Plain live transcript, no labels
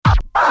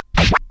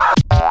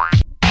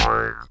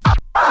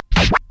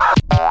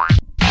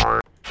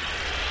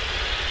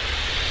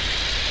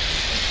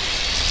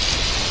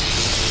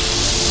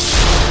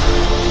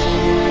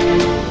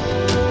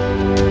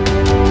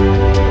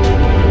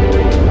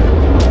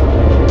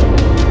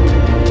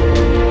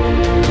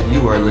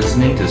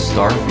listening to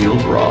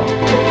Starfield Raw.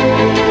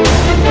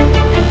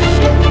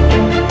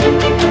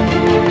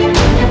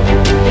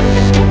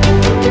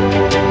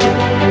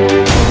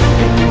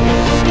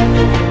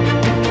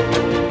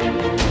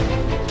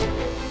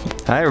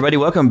 Hi everybody,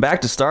 welcome back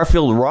to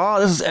Starfield Raw.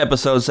 This is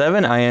episode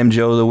 7. I am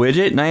Joe the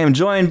Widget, and I am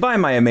joined by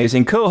my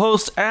amazing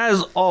co-host,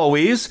 as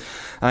always.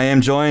 I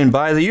am joined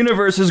by the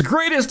universe's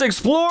greatest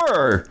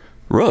explorer,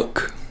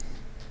 Rook.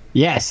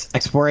 Yes,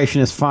 exploration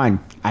is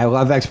fun. I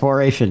love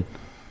exploration,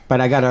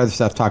 but I got other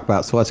stuff to talk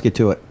about, so let's get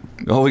to it.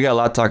 Oh, we got a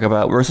lot to talk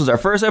about. This is our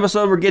first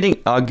episode.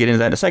 I'll get into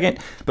that in a second.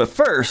 But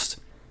first,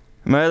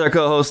 my other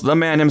co-host, the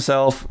man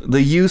himself, the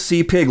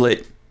UC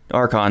Piglet,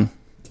 Archon.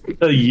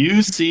 The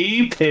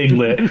UC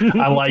Piglet.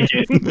 I like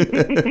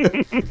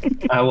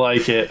it. I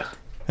like it.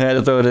 I had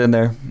to throw it in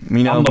there.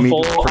 You know, I'm the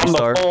full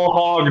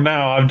hog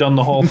now. I've done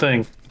the whole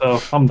thing.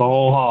 So I'm the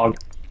whole hog.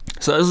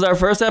 So this is our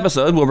first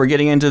episode where we're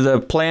getting into the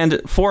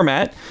planned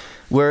format,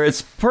 where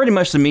it's pretty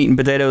much the meat and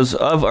potatoes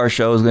of our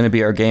show is going to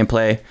be our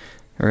gameplay.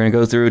 We're going to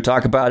go through,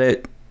 talk about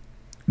it,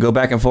 go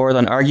back and forth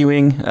on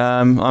arguing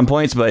on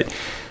points, but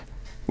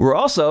we're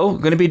also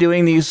going to be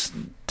doing these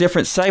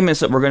different segments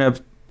that we're going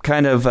to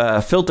kind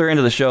of filter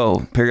into the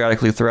show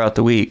periodically throughout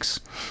the weeks.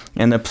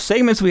 And the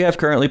segments we have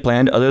currently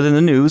planned, other than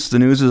the news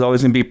is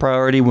always going to be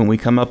priority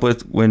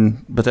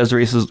when Bethesda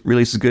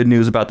releases good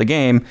news about the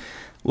game,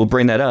 we'll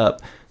bring that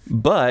up.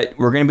 But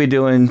we're going to be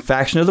doing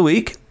Faction of the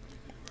Week,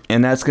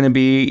 and that's going to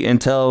be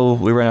until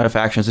we run out of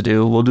factions to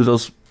do. We'll do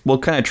those, we'll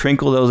kind of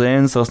trinkle those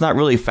in, so it's not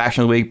really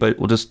Faction of the Week, but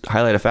we'll just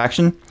highlight a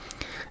faction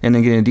and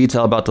then get into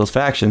detail about those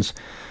factions.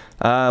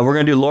 We're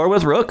going to do Lore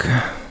with Rook.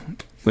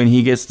 When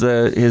he gets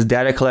his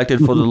data collected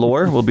for the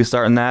lore, we'll be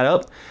starting that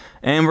up.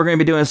 And we're going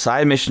to be doing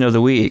side mission of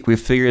the week. We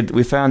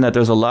found that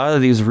there's a lot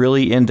of these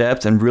really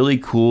in-depth and really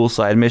cool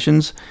side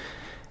missions.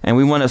 And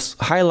we want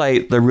to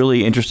highlight the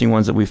really interesting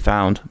ones that we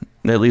found,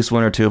 that at least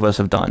one or two of us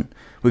have done.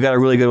 We got a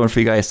really good one for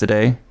you guys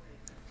today,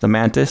 the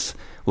Mantis.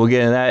 We'll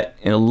get into that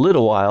in a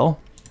little while.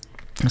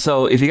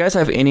 So if you guys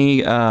have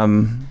any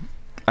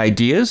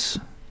ideas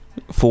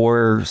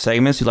for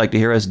segments you'd like to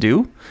hear us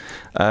do,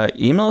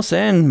 email us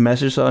in,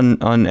 message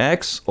on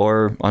X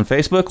or on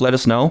Facebook, let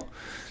us know.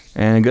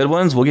 And good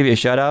ones, we'll give you a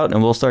shout out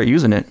and we'll start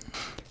using it.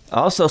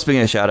 Also,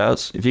 speaking of shout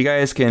outs, if you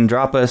guys can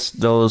drop us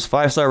those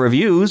 5-star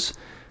reviews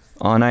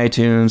on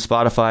iTunes,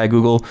 Spotify,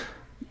 Google,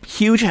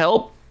 huge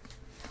help.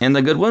 And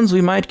the good ones, we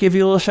might give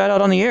you a little shout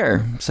out on the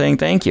air saying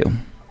thank you.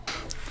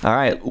 All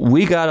right,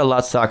 we got a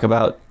lot to talk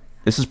about.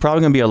 This is probably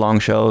going to be a long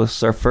show. This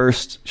is our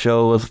first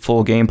show with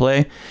full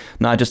gameplay.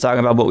 Not just talking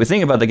about what we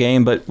think about the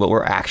game, but what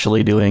we're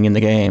actually doing in the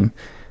game.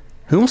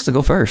 Who wants to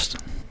go first?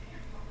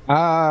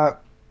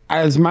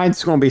 As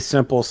mine's going to be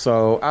simple,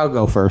 so I'll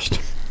go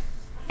first.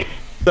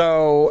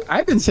 So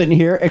I've been sitting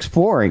here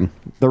exploring.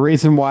 The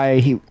reason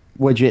why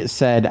Widget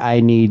said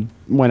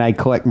when I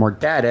collect more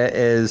data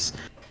is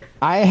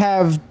I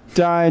have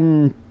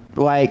done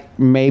like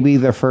maybe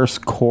the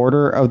first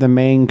quarter of the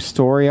main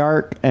story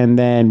arc and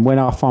then went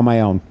off on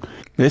my own.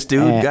 This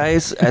dude,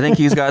 guys, I think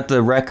he's got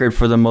the record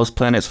for the most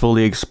planets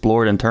fully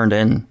explored and turned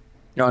in.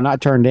 No, not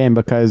turned in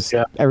because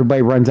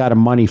everybody runs out of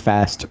money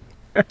fast.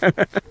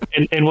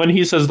 And when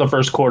he says the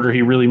first quarter,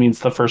 he really means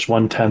the first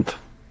 1/10.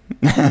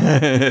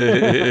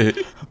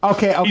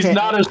 Okay. He's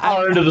not as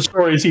far into the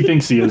story as he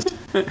thinks he is.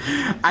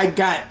 I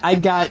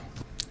got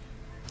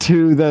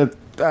to the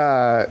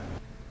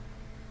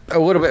a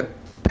little bit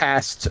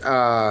past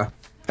a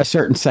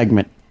certain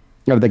segment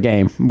of the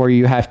game where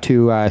you have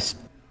to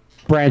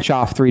branch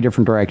off 3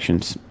 different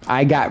directions.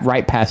 I got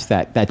right past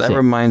that. That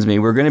reminds me,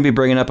 we're going to be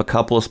bringing up a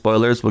couple of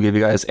spoilers. We'll give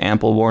you guys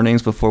ample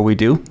warnings before we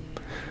do,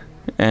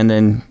 and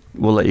then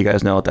we'll let you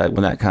guys know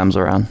when that comes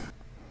around.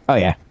 Oh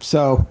yeah.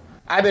 So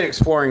I've been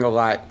exploring a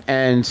lot,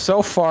 and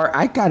so far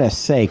I gotta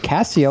say,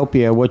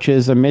 Cassiopeia, which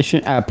is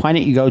a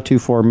planet you go to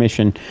for a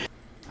mission,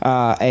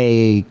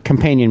 a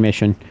companion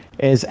mission,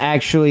 is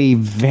actually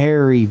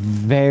very,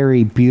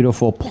 very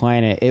beautiful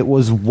planet. It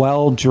was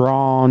well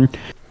drawn.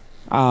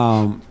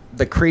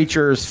 The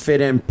creatures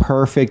fit in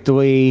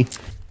perfectly.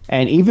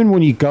 And even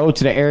when you go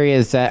to the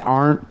areas that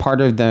aren't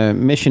part of the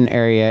mission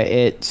area,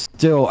 it's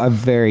still a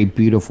very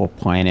beautiful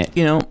planet.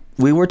 You know,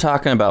 we were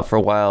talking about for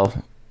a while,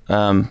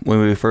 when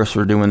we first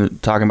were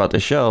talking about the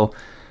show,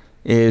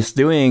 is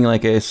doing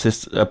like a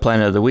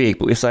planet of the week.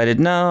 But we decided,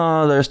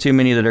 no, there's too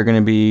many that are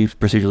going to be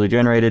procedurally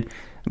generated.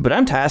 But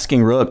I'm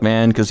tasking Rook,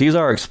 man, because he's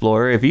our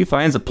explorer. If he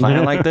finds a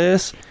planet like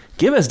this,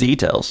 give us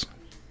details.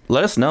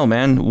 Let us know,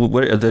 man.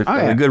 Are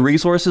there good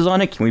resources on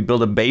it? Can we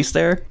build a base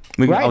there?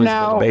 We can always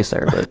build a base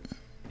there, but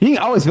you can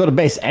always build a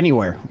base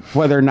anywhere.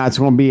 Whether or not it's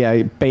going to be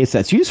a base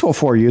that's useful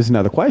for you is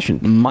another question.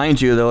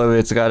 Mind you, though, if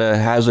it's got a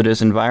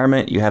hazardous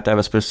environment, you have to have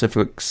a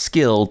specific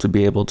skill to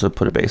be able to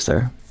put a base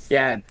there.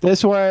 Yeah,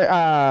 this where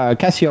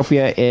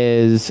Cassiopeia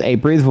is a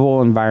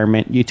breathable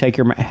environment. You take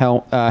your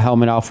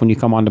helmet off when you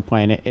come on the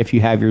planet if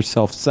you have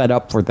yourself set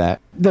up for that.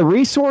 The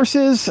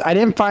resources, I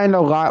didn't find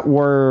a lot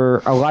where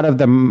a lot of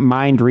the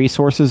mined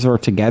resources are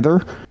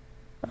together.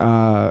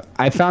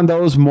 I found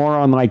those more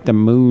on like the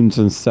moons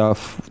and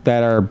stuff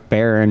that are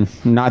barren,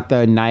 not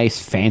the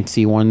nice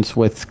fancy ones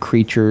with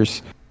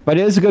creatures. But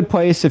it is a good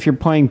place if you're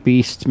playing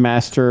Beast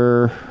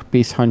Master,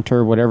 Beast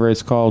Hunter, whatever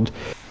it's called.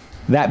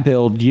 That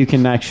build, you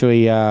can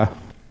actually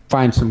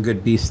find some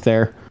good beasts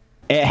there.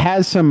 It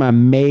has some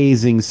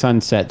amazing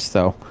sunsets,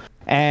 though.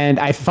 And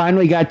I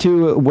finally got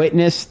to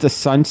witness the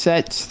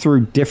sunsets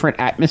through different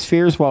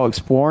atmospheres while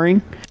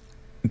exploring.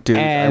 Dude,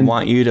 I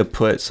want you to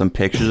put some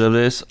pictures of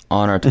this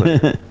on our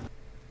Twitter.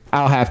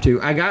 I'll have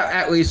to. I got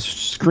at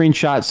least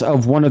screenshots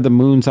of one of the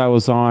moons I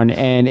was on,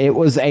 and it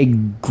was a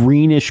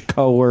greenish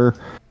color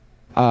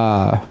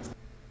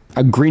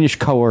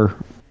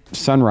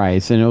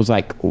sunrise, and it was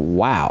like,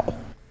 wow.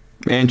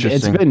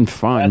 Interesting. It's been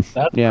fun.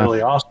 That's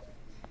really awesome.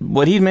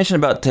 What he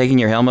mentioned about taking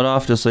your helmet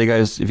off, just so you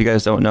guys, if you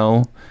guys don't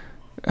know,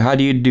 how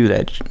do you do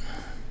that?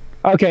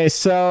 Okay,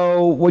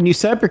 so when you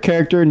set up your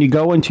character and you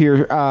go into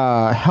your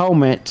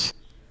helmet,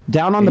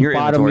 down on the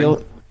bottom,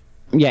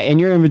 in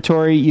your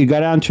inventory, you go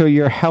down to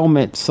your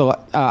helmet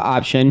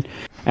option,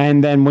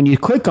 and then when you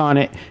click on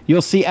it,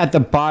 you'll see at the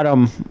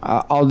bottom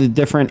all the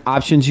different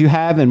options you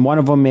have, and one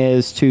of them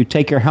is to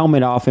take your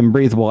helmet off in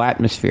breathable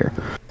atmosphere.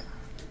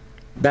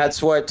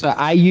 That's what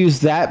I use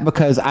that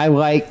because I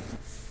like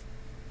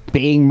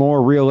being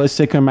more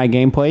realistic in my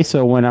gameplay.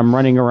 So when I'm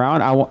running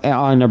around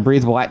on a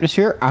breathable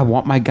atmosphere, I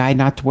want my guy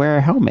not to wear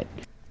a helmet,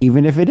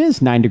 even if it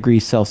is 9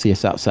 degrees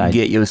Celsius outside.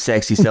 Get your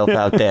sexy self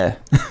out there.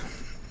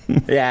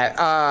 Yeah.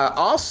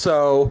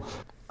 Also,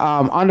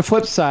 on the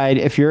flip side,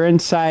 if you're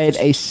inside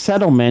a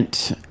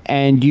settlement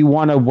and you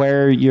want to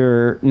wear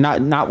your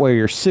not wear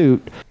your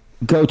suit,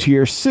 go to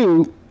your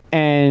suit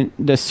and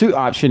the suit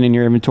option in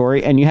your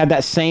inventory, and you have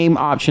that same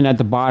option at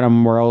the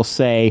bottom where it'll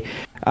say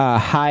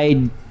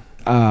hide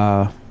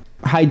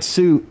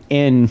suit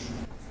in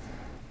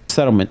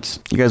settlements.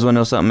 You guys want to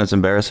know something that's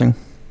embarrassing?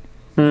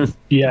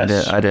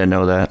 Yes. I didn't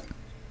know that.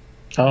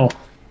 Oh.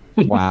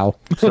 Wow.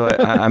 So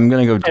I'm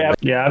going to go...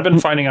 Yeah, I've been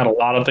finding out a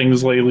lot of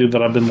things lately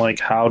that I've been like,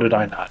 how did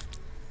I not?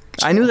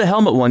 I knew the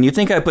helmet one. You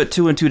think I put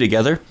 2 and 2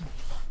 together?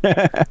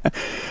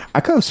 I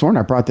could have sworn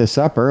I brought this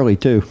up early,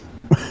 too.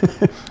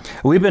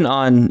 We've been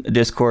on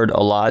Discord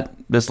a lot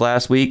this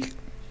last week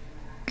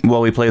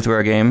while we play through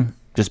our game,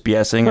 just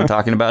BSing and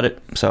talking about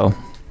it. So...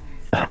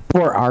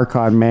 Poor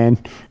Archon, man.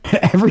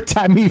 Every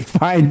time he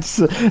finds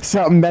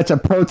something that's a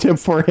pro tip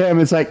for him,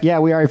 it's like, yeah,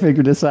 we already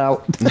figured this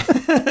out.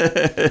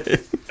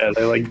 Yeah,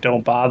 they like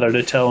don't bother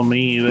to tell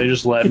me. They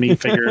just let me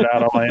figure it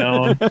out on my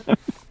own.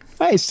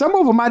 Hey, some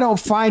of them I don't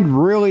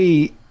find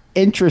really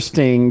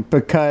interesting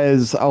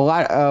because a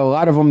lot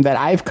of them that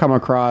I've come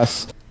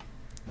across,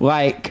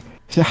 like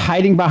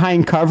hiding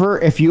behind cover,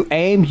 if you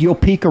aim, you'll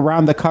peek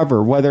around the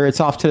cover, whether it's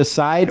off to the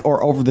side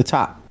or over the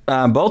top.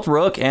 Both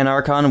Rook and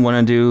Archon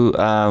want to do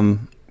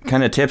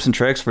kind of tips and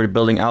tricks for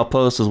building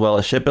outposts as well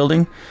as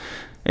shipbuilding.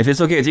 If it's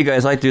okay with you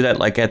guys, I'd like to do that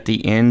like at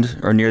the end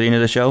or near the end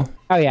of the show.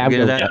 Oh, yeah.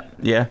 Get that?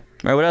 Yeah.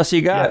 All right, what else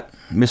you got,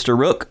 Mr.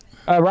 Rook?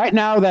 Right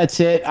now, that's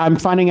it. I'm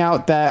finding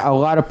out that a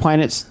lot of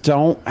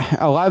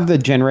the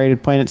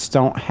generated planets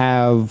don't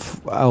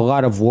have a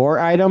lot of lore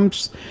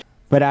items,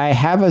 but I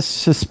have a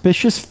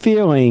suspicious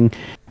feeling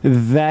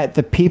that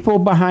the people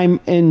behind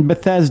in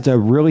Bethesda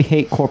really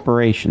hate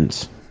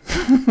corporations.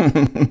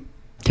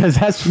 Because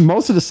that's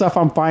most of the stuff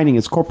I'm finding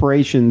is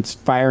corporations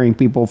firing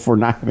people for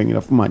not having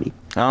enough money.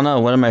 I don't know.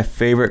 One of my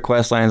favorite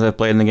quest lines I've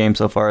played in the game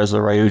so far is the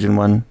Ryujin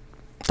one.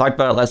 Talked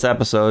about it last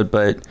episode,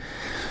 but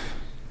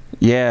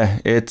yeah,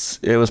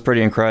 it was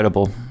pretty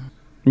incredible.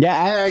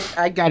 Yeah,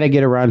 I gotta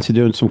get around to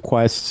doing some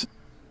quests.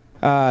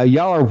 Y'all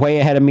are way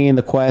ahead of me in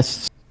the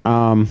quests,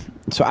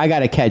 so I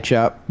gotta catch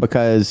up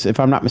because if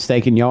I'm not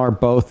mistaken, y'all are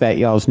both at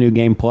y'all's New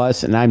Game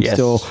Plus, and I'm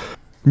still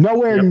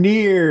nowhere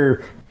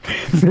near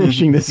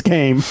finishing this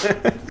game.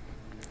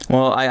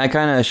 Well, I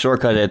kind of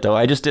shortcut it, though.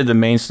 I just did the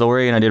main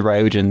story, and I did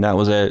Ryujin. That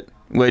was it.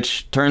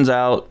 Which turns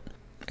out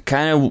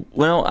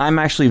I'm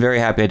actually very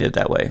happy I did it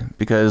that way.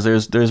 Because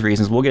there's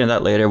reasons. We'll get into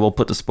that later. We'll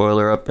put the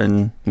spoiler up,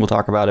 and we'll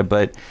talk about it.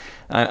 But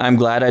I'm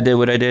glad I did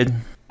what I did.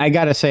 I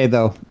gotta say,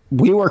 though,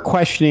 we were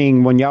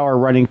questioning when y'all were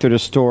running through the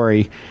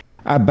story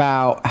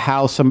about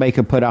how somebody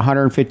could put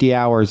 150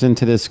 hours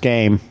into this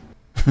game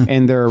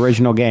in their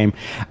original game.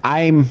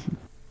 I'm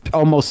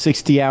almost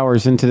 60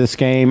 hours into this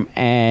game,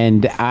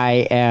 and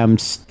I am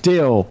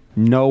still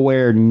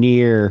nowhere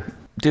near.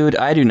 Dude,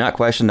 I do not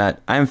question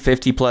that. I'm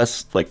 50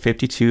 plus, like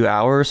 52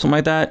 hours, something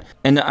like that,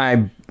 and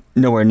I'm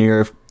anywhere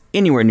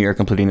near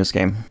completing this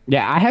game.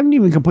 Yeah, I haven't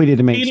even completed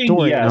the main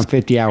story on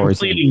 50 hours.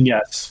 Completing,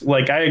 yes.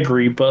 Like, I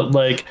agree, but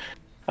like,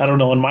 I don't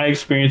know. In my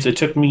experience, it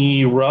took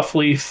me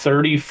roughly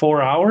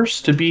 34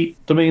 hours to beat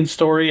the main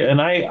story.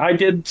 And I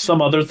did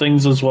some other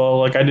things as well.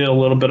 Like I did a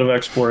little bit of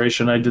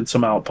exploration. I did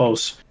some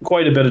outposts,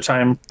 quite a bit of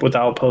time with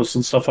outposts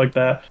and stuff like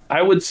that.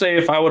 I would say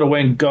if I would have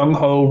went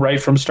gung-ho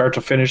right from start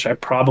to finish, I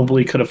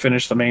probably could have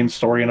finished the main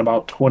story in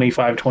about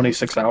 25,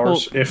 26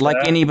 hours. Well, like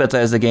any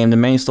Bethesda game, the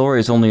main story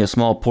is only a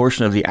small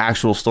portion of the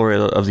actual story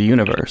of the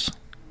universe.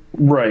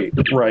 Right.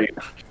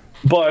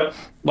 But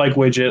like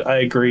Widget, I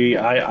agree.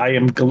 I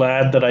am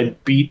glad that I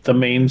beat the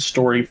main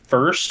story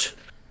first,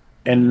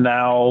 and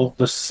now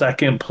the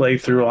second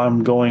playthrough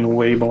I'm going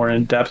way more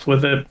in depth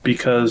with it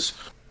because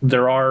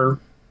there are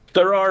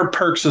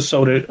perks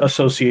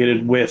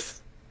associated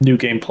with New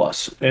Game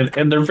Plus,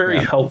 and they're very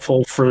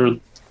helpful for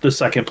the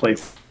second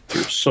playthrough.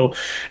 So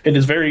it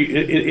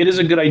is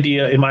a good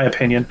idea, in my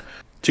opinion,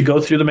 to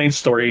go through the main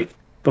story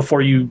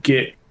before you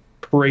get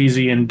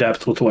crazy in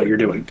depth with what you're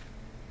doing.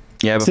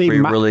 Yeah, before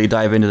you really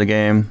dive into the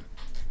game.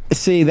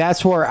 See,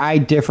 that's where I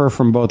differ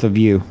from both of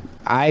you.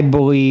 I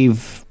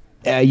believe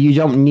you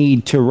don't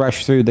need to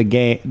rush through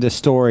the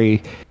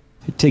story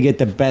to get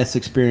the best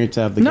experience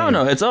of the game.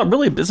 No, it's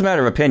a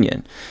matter of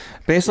opinion.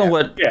 Based on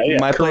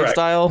my play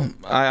style,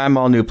 I'm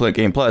all New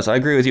Game Plus. I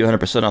agree with you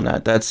 100% on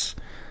that.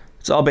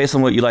 It's all based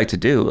on what you like to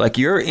do. Like,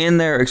 you're in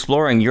there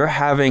exploring, you're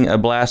having a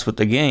blast with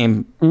the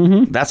game.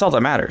 Mm-hmm. That's all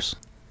that matters.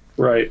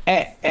 Right.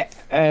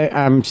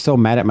 I'm still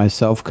mad at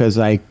myself because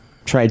I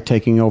tried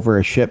taking over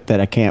a ship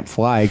that I can't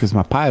fly because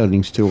my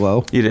piloting's too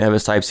low. You didn't have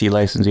his Type C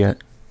license yet.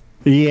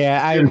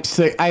 Yeah,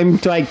 I'm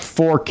like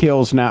 4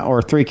 kills now,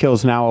 or 3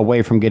 kills now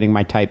away from getting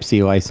my Type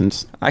C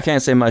license. I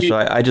can't say much.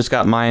 I just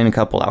got mine a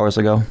couple hours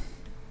ago.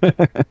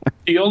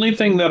 The only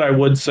thing that I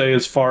would say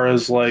as far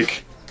as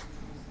like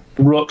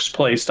Rook's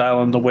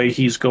playstyle and the way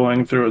he's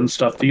going through it and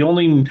stuff, the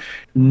only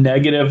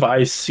negative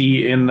I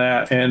see in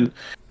that, and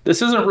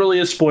this isn't really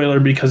a spoiler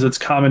because it's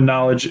common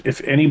knowledge,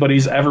 if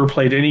anybody's ever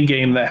played any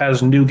game that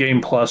has New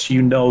Game Plus,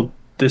 you know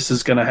this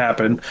is going to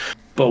happen.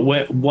 But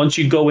once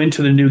you go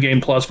into the New Game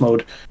Plus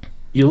mode,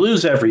 you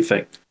lose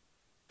everything.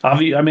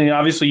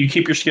 Obviously you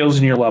keep your skills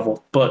and your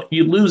level, but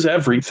you lose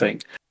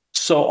everything.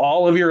 So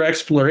all of your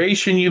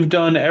exploration you've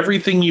done,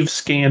 everything you've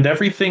scanned,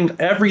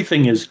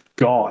 everything is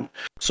gone.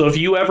 So if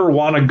you ever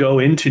want to go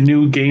into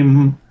New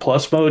Game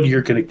Plus mode,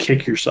 you're going to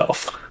kick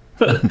yourself.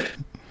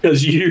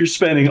 Because you're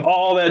spending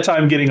all that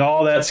time getting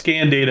all that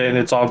scan data and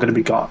it's all going to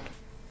be gone.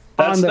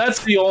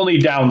 That's the only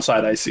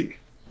downside I see.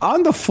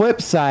 On the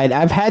flip side,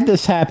 I've had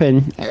this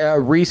happen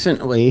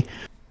recently.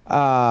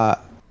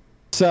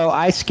 So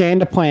I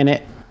scanned a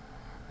planet,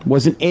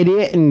 was an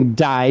idiot and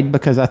died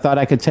because I thought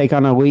I could take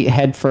on Elite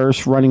head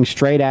first, running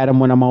straight at him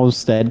when I'm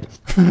almost dead.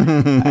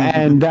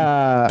 And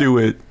do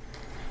it.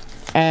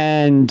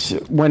 And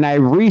when I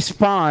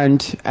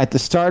respawned at the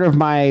start of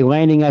my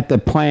landing at the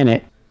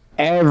planet,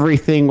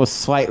 everything was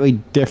slightly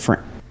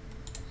different.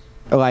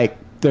 Like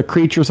the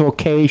creatures'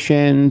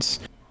 locations,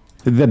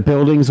 the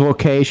buildings'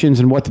 locations,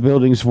 and what the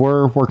buildings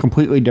were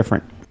completely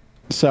different.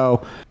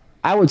 So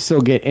I would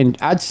still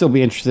I'd still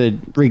be interested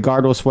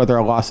regardless whether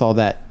I lost all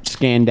that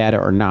scan data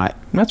or not.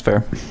 That's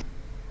fair.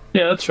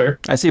 Yeah, that's fair.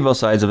 I see both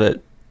sides of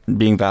it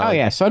being valid. Oh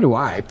yeah, so do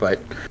I, but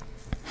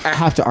I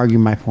have to argue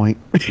my point.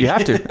 You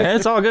have to. And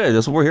it's all good.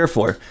 That's what we're here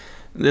for.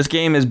 This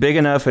game is big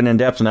enough and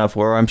in-depth enough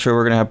where I'm sure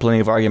we're going to have plenty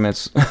of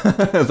arguments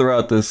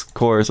throughout this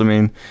course. I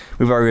mean,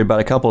 we've argued about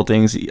a couple of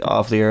things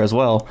off the air as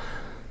well.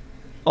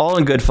 All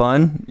in good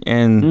fun,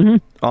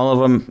 and all of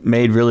them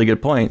made really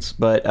good points.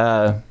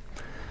 But,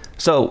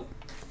 so,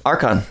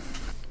 Archon.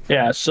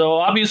 Yeah, so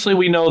obviously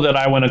we know that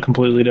I went a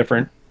completely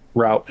different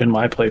route in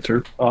my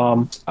playthrough.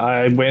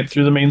 I went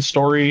through the main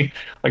story.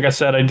 Like I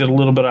said, I did a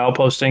little bit of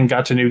outposting,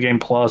 got to New Game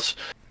Plus.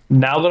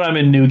 Now that I'm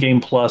in New Game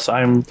Plus,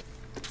 I'm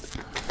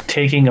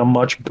taking a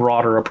much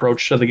broader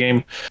approach to the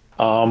game.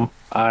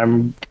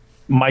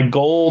 My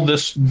goal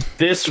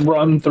this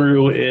run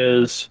through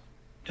is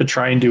to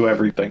try and do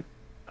everything.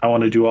 I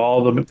want to do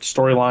all the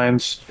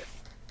storylines.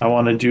 I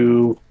want to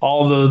do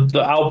all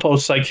the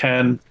outposts I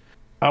can.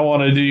 I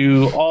want to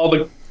do all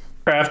the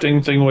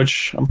crafting thing,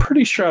 which I'm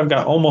pretty sure I've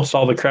got almost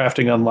all the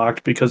crafting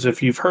unlocked, because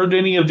if you've heard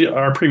any of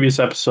our previous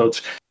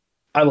episodes,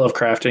 I love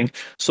crafting.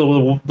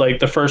 So like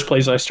the first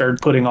place I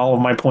started putting all of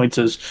my points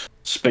is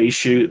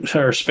spaceship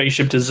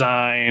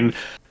design,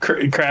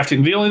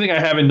 crafting. The only thing I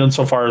haven't done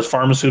so far is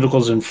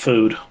pharmaceuticals and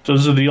food.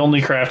 Those are the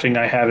only crafting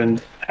I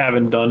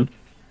haven't done,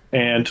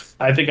 and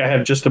I think I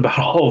have just about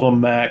all of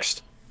them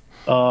maxed.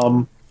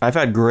 I've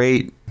had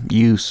great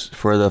use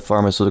for the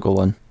pharmaceutical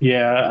one.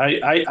 Yeah,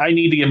 I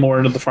need to get more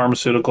into the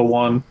pharmaceutical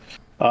one.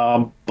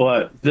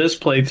 But this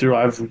playthrough,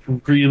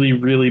 I've really,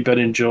 really been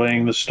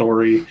enjoying the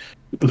story,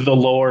 the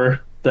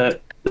lore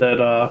that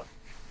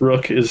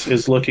Rook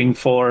is looking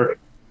for.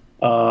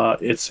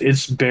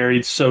 It's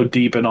buried so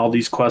deep in all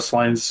these quest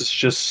lines. It's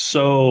just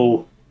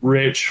so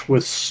rich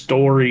with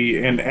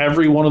story, and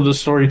every one of the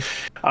story.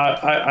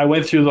 I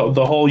went through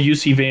the whole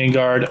UC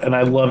Vanguard, and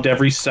I loved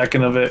every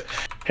second of it.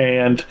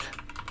 And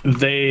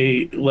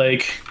they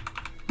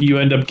you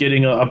end up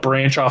getting a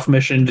branch off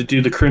mission to do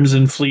the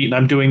Crimson Fleet, and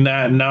I'm doing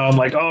that, and now I'm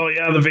like, oh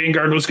yeah, the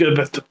Vanguard was good,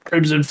 but the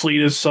Crimson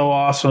Fleet is so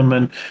awesome.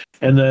 And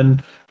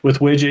then with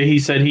Widget, he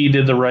said he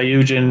did the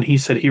Ryujin. He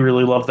said he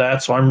really loved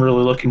that, so I'm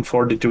really looking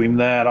forward to doing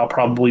that. I'll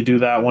probably do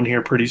that one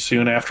here pretty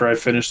soon after I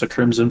finish the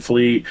Crimson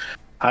Fleet.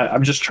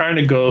 I'm just trying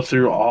to go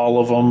through all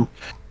of them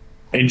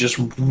and just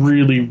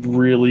really,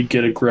 really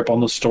get a grip on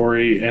the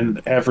story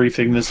and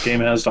everything this game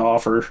has to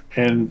offer.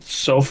 And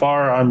so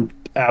far, I'm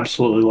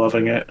absolutely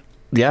loving it.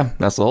 Yeah,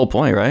 that's the whole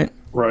point, right?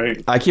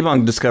 Right. I keep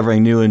on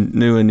discovering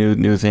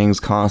new things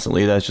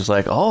constantly. That's just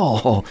like,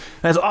 oh,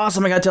 that's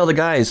awesome. I gotta tell the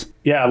guys.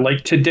 Yeah,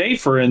 like today,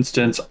 for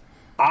instance,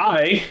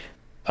 I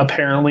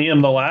apparently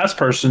am the last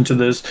person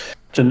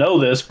to know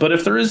this, but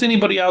if there is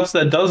anybody else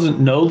that doesn't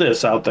know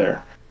this out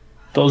there,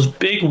 those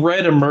big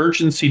red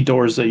emergency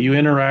doors that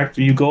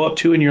you go up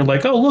to and you're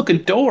like, oh, look, a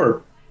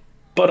door,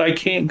 but I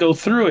can't go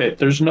through it.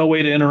 There's no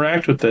way to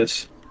interact with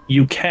this.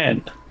 You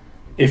can.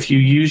 If you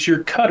use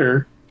your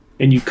cutter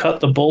and you cut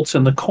the bolts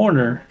in the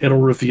corner,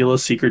 it'll reveal a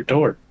secret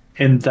door.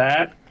 And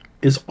that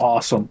is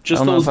awesome.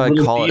 Just I don't know if I'd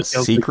little call it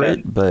details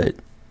secret, like but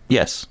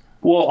yes.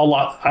 well, a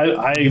lot.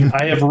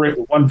 I have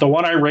the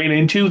one I ran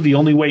into. The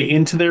only way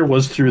into there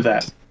was through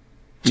that.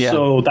 Yeah.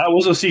 So that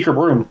was a secret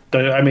room.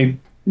 I mean,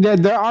 Yeah,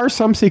 there are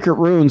some secret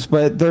rooms,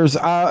 but they're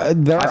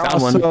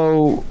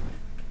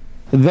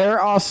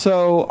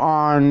also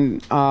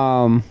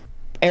on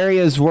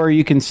areas where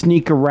you can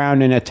sneak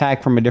around and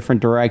attack from a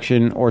different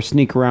direction, or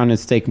sneak around and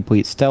stay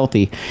complete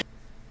stealthy.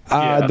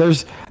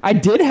 I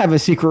did have a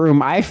secret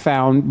room I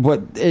found,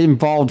 but it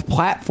involved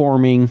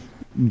platforming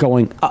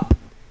going up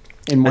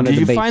in one of the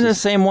bases. Did you find the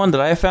same one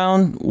that I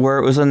found where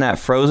it was in that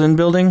frozen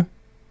building?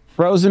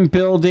 Frozen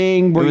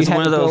building where It was you had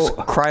one of to those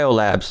go, cryo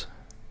labs.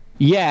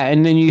 yeah,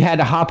 and then you had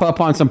to hop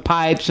up on some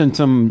pipes and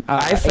some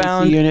I AC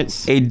found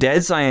units. a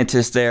dead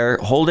scientist there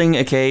holding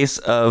a case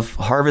of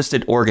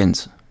harvested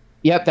organs.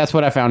 Yep, that's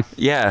what I found.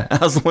 Yeah, I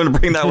was the one to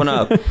bring that one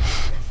up.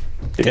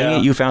 Dang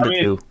it, you found it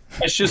too.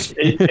 It's just,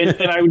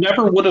 and I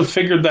never would have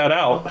figured that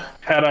out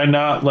had I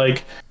not,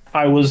 like,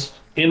 I was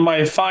in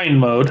my find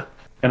mode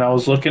and I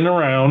was looking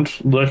around,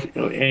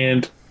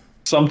 and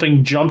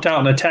something jumped out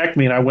and attacked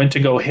me, and I went to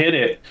go hit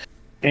it,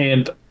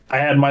 and I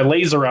had my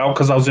laser out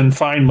because I was in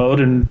find mode,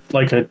 and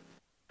like a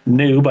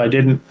noob, I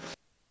didn't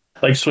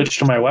like switch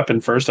to my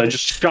weapon first. I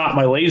just shot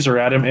my laser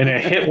at him, and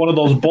it hit one of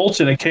those bolts,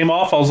 and it came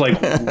off. I was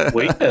like,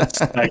 wait a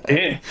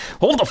second.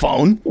 Hold the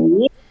phone.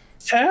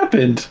 What's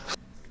happened?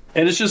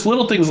 And it's just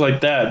little things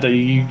like that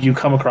you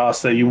come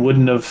across that you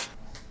wouldn't have.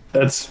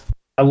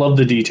 I love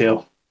the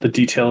detail. The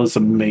detail is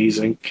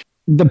amazing.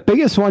 The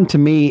biggest one to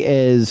me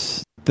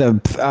is the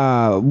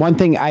one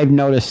thing I've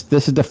noticed.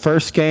 This is the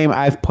first game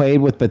I've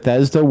played with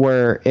Bethesda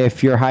where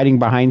if you're hiding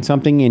behind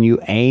something and you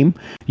aim,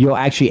 you'll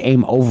actually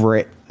aim over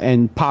it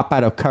and pop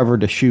out of cover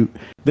to shoot.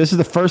 This is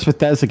the first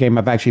Bethesda game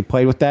I've actually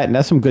played with that, and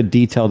that's some good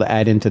detail to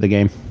add into the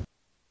game.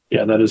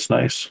 Yeah, that is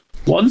nice.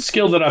 One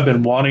skill that I've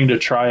been wanting to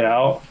try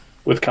out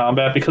with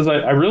combat, because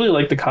I really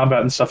like the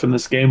combat and stuff in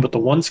this game, but the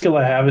one skill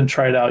I haven't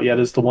tried out yet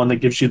is the one that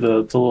gives you the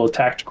little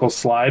tactical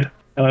slide,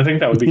 and I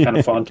think that would be kind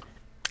of fun.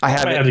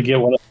 I might have to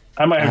get one.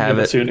 I might have to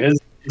get it soon.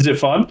 Is it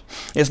fun?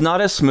 It's not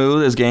as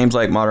smooth as games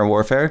like Modern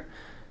Warfare,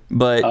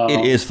 but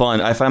it is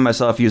fun. I find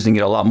myself using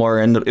it a lot more,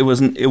 and it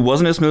wasn't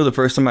as smooth the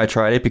first time I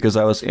tried it because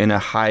I was in a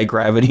high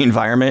gravity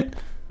environment.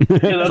 Yeah,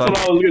 that's what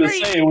I was gonna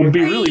say. It would be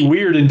really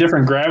weird in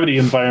different gravity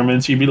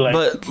environments. You'd be like,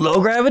 but low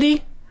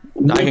gravity,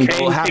 I can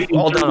go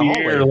all down a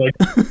hallway.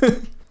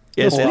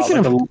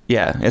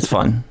 Yeah, it's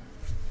fun.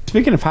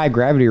 Speaking of high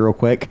gravity, real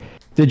quick,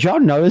 did y'all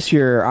notice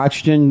your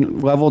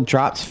oxygen level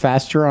drops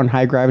faster on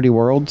high gravity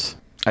worlds?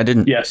 I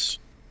didn't. Yes.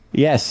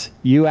 Yes,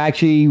 you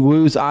actually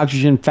lose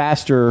oxygen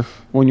faster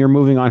when you're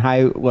moving on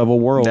high level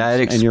worlds. That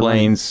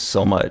explains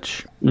so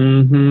much.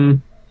 Mm-hmm.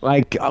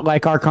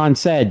 Like Archon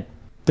said,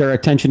 their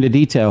attention to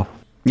detail.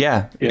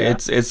 Yeah,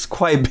 it's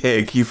quite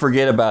big. You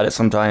forget about it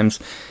sometimes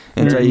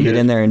until you get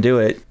in there and do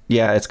it.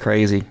 Yeah, it's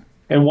crazy.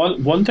 And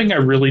one thing I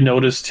really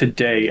noticed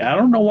today, I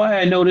don't know why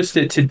I noticed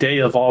it today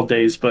of all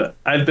days, but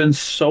I've been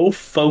so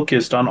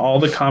focused on all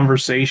the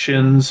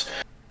conversations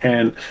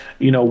and,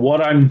 you know,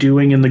 what I'm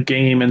doing in the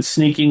game and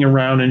sneaking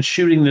around and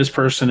shooting this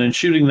person and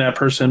shooting that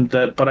person,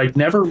 but I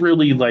never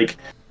really like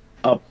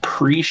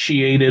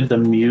appreciated the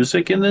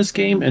music in this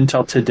game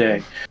until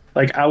today.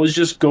 Like, I was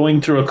just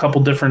going through a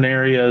couple different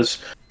areas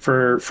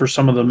for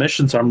some of the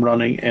missions I'm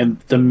running, and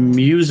the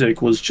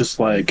music was just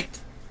like,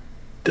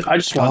 I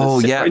just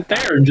wanted to sit right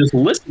there and just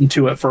listen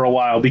to it for a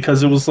while,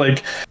 because it was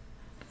like,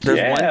 there's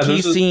one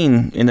key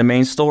scene in the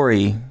main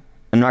story.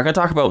 I'm not going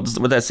to talk about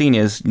what that scene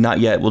is, not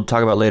yet. We'll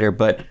talk about it later,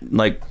 but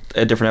like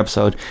a different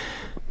episode.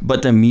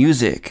 But the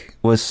music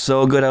was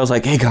so good. I was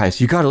like, hey guys,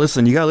 you got to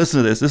listen. You got to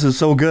listen to this. This is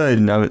so good.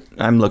 And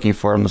I'm looking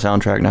for it on the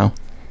soundtrack now.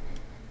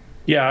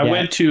 Yeah, I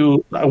went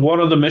to one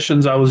of the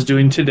missions I was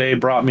doing today,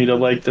 brought me to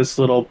like this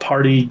little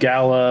party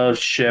gala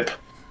ship,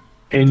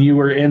 and you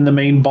were in the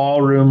main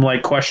ballroom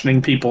like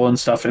questioning people and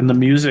stuff, and the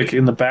music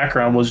in the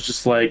background was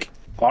just like,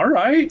 all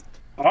right,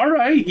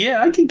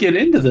 yeah, I can get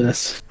into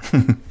this.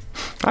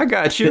 I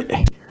got you.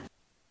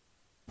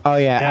 Oh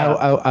yeah.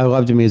 I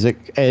love the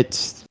music.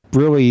 It's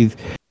really,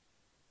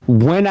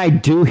 when I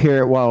do hear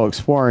it while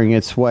exploring,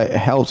 it's what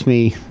helps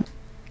me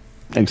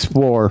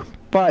explore.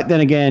 But then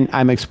again,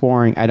 I'm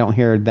exploring. I don't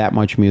hear that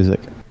much music.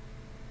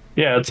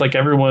 Yeah, it's like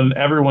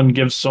everyone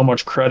gives so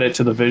much credit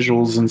to the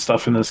visuals and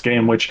stuff in this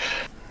game, which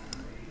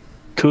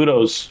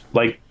kudos.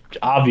 Like,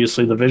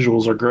 obviously the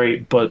visuals are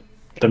great, but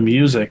the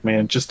music,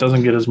 man, just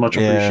doesn't get as much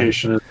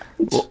appreciation.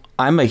 Well,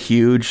 I'm a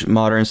huge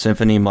modern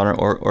symphony, modern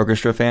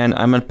orchestra fan.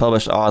 I'm a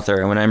published author,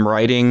 and when I'm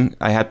writing,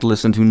 I have to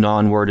listen to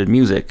non-worded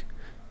music.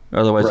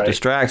 Otherwise, it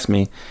distracts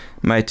me.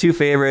 My two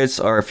favorites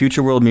are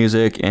Future World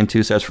Music and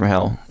Two Steps from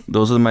Hell.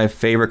 Those are my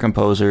favorite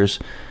composers.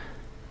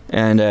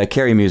 And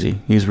Kerry Musi,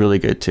 he's really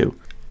good too.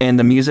 And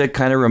the music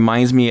kind of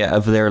reminds me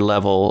of their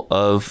level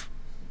of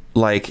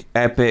like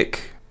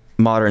epic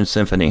modern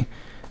symphony.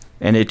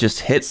 And it just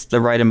hits the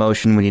right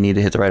emotion when you need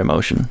to hit the right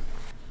emotion.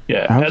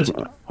 Yeah,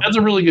 that's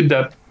a really good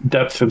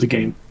depth to the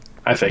game,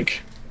 I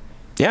think.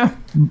 Yeah.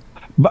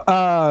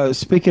 But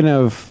speaking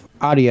of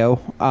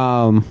audio,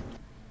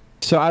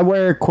 so I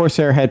wear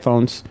Corsair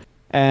headphones,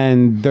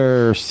 and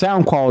their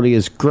sound quality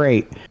is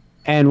great.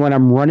 And when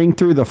I'm running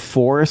through the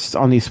forest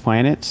on these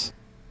planets,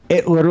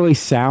 it literally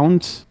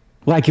sounds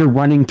like you're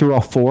running through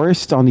a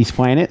forest on these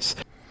planets.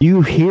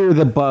 You hear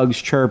the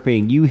bugs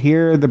chirping. You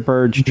hear the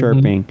birds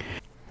chirping.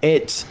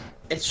 It's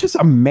just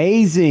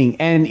amazing.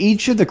 And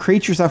each of the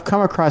creatures I've come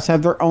across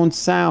have their own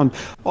sound.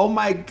 Oh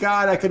my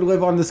God, I could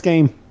live on this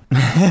game.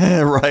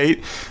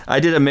 Right? I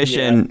did a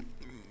mission,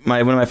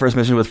 one of my first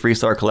missions with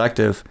Freestar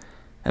Collective,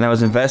 and I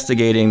was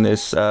investigating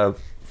this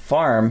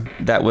farm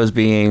that was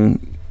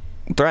being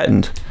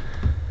threatened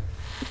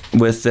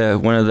with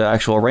one of the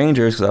actual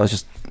rangers, because I was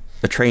just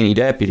a trainee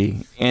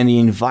deputy. And the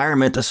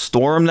environment, the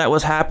storm that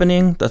was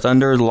happening, the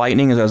thunder, the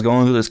lightning, as I was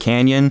going through this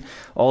canyon,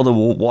 all the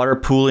water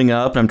pooling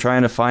up, and I'm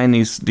trying to find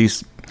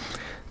these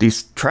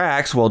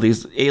tracks while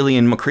these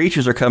alien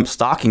creatures are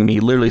stalking me,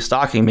 literally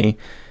stalking me.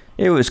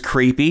 It was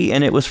creepy,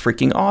 and it was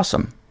freaking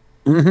awesome.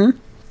 Mm-hmm.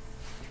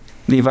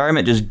 The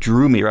environment just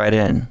drew me right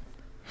in.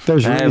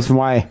 There's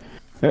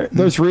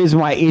a reason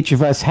why each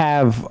of us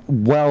have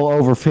well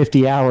over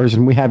 50 hours,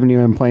 and we haven't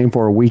even been playing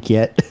for a week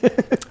yet.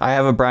 I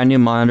have a brand new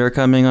monitor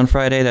coming on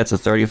Friday. That's a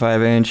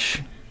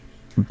 35-inch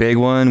big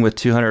one with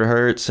 200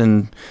 hertz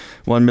and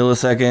 1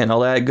 millisecond and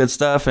all that good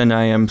stuff, and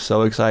I am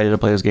so excited to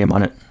play this game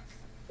on it.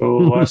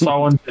 Oh, I saw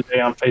one today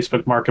on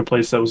Facebook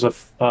Marketplace that was a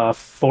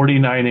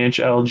 49-inch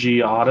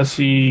LG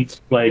Odyssey,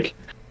 like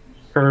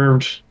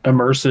curved,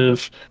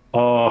 immersive.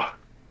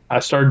 I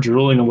started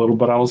drooling a little,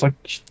 but I was like,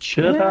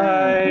 should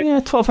I?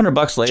 Yeah,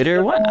 $1,200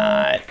 later, why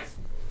not?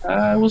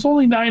 It was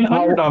only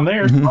 $900 on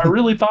there, so I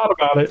really thought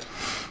about it.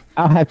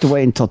 I'll have to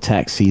wait until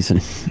tax season.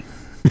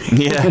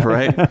 Yeah,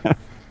 right.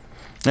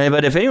 Hey,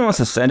 but if anyone wants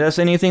to send us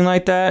anything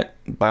like that,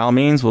 by all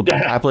means, we'll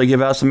happily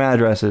give out some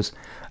addresses.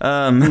 We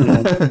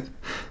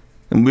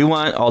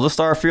want all the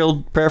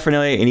Starfield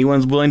paraphernalia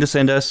anyone's willing to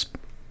send us.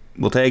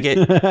 We'll take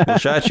it. We'll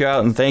shout you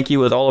out and thank you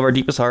with all of our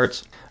deepest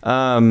hearts.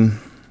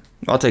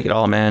 I'll take it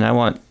all, man. I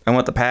want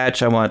the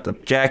patch. I want the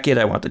jacket.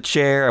 I want the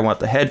chair. I want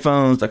the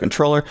headphones, the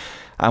controller.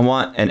 I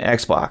want an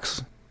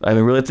Xbox. I've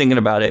been really thinking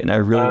about it, and I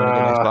really want to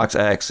get an Xbox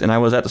X. And I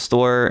was at the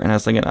store, and I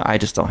was thinking, I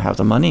just don't have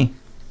the money.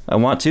 I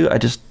want to. I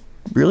just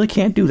really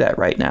can't do that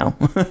right now.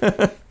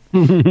 I've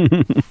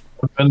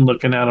been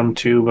looking at them,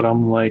 too, but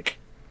I'm like,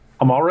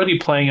 I'm already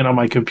playing it on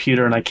my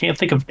computer, and I can't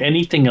think of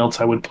anything else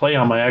I would play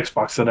on my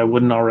Xbox that I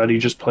wouldn't already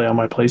just play on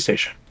my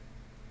PlayStation.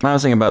 I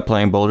was thinking about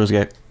playing Baldur's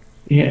Gate.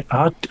 Yeah,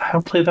 I'll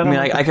play that.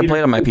 I can play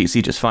it on my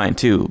PC just fine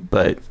too,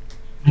 but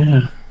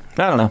I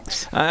don't know.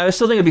 I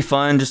still think it'd be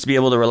fun just to be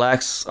able to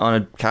relax on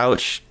a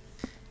couch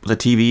with a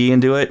TV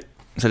and do it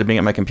instead of being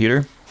at my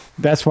computer.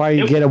 That's why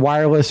you get a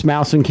wireless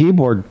mouse and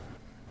keyboard.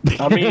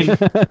 I mean,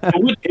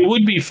 it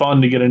would be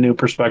fun to get a new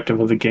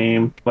perspective of the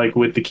game, like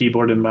with the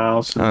keyboard and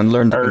mouse, and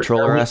learn the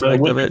controller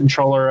aspect of it.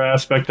 Controller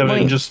aspect of it,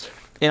 and just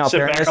sit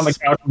back on the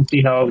couch and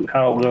see how it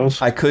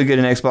goes. I could get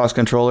an Xbox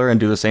controller and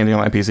do the same thing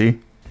on my PC.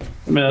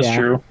 I mean, that's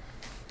true.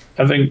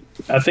 I think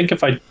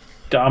if I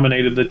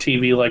dominated the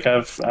TV like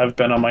I've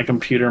been on my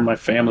computer, my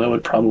family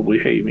would probably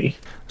hate me.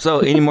 So,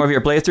 any more of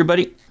your playthrough,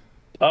 buddy?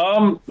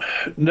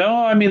 No.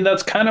 I mean,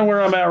 that's kind of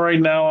where I'm at right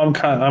now.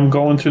 I'm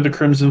going through the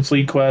Crimson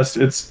Fleet quest.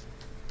 It's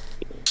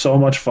so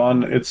much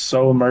fun. It's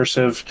so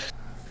immersive.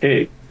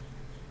 It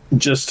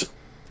just,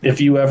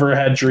 if you ever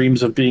had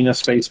dreams of being a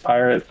space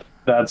pirate,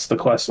 that's the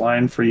quest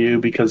line for you,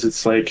 because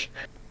it's like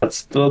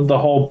that's the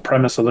whole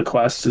premise of the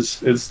quest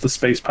is the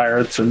space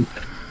pirates and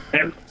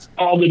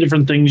all the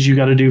different things you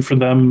got to do for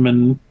them,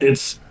 and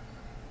it's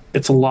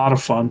a lot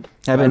of fun.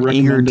 I've been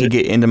eager to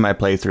get into my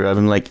playthrough. I've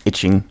been like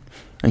itching.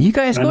 You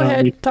guys go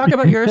ahead, talk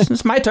about yours.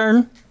 It's my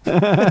turn.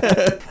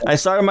 I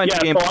started my new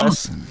game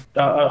plus.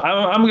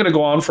 I'm going to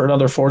go on for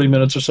another 40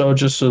 minutes or so,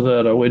 just so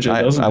that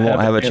Widget doesn't. I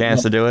won't have a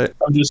chance to do it.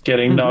 I'm just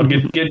kidding. No,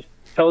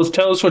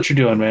 tell us what you're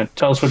doing, man.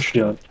 Tell us what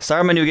you're doing.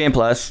 Started my new game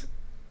plus,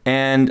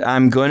 and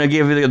I'm going to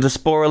give you the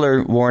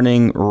spoiler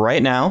warning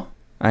right now.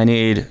 I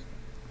need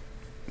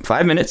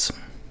 5 minutes.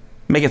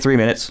 Make it 3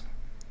 minutes.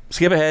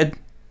 Skip ahead.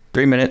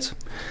 3 minutes.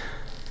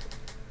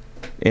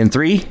 In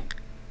 3,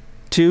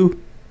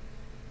 2,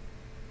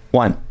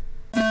 1.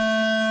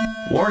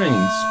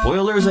 Warning,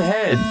 spoilers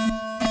ahead.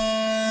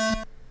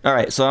 All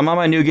right, so I'm on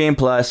my new game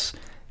plus,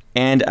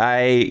 and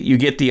you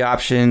get the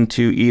option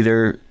to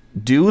either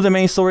do the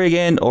main story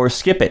again or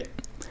skip it.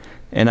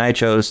 And I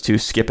chose to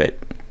skip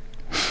it.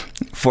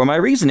 For my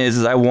reason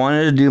is I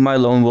wanted to do my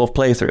lone wolf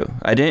playthrough.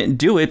 I didn't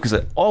do it because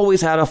I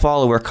always had a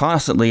follower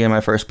constantly in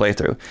my first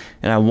playthrough,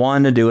 and I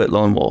wanted to do it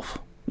lone wolf.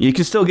 You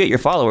can still get your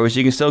followers.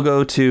 You can still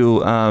go to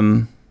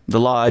the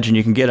lodge and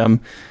you can get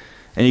them,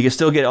 and you can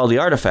still get all the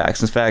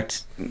artifacts. In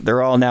fact,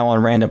 they're all now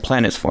on random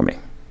planets for me.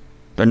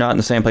 They're not in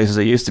the same places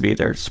they used to be.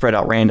 They're spread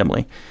out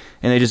randomly,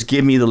 and they just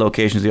give me the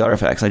locations of the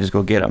artifacts. And I just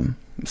go get them.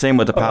 Same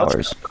with the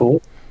powers. That's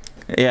cool.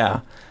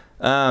 Yeah.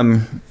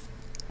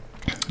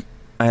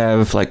 I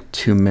have like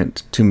 2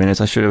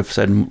 minutes. I should have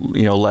said,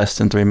 less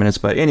than 3 minutes.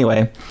 But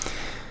anyway,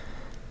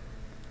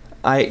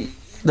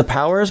 the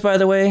powers, by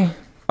the way,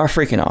 are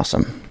freaking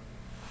awesome.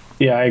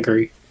 Yeah, I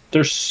agree.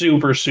 They're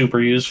super,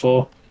 super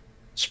useful.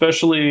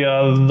 Especially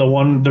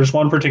there's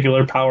one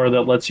particular power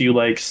that lets you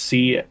like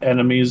see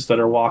enemies that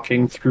are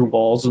walking through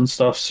walls and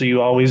stuff. So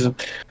you always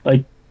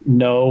like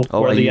know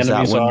where the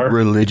enemies are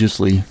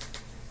religiously.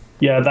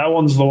 Yeah, that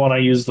one's the one I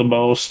use the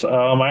most.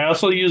 I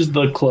also use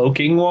the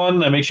cloaking one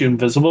that makes you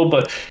invisible,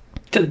 but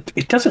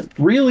it doesn't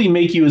really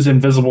make you as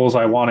invisible as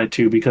I want it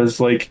to, because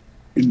like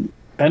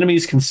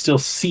enemies can still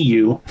see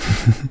you.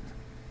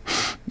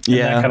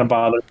 Yeah, that kind of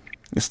bothers.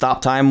 The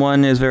stop time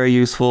one is very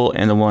useful,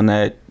 and the one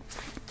that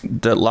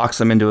locks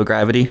them into a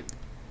gravity.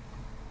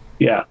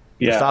 Yeah.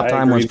 The stop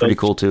time one's pretty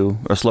cool too,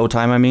 or slow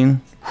time. I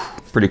mean,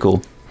 pretty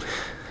cool.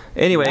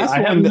 Anyway,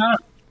 I have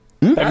not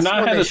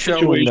had a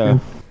situation.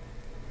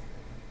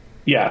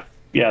 Yeah,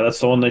 that's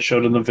the one they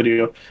showed in the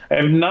video. I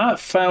have not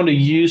found a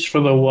use for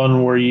the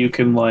one where you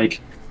can like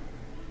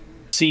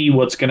see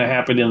what's going to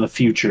happen in the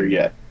future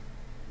yet.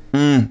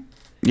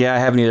 Yeah, I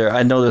haven't either.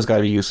 I know there's got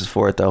to be uses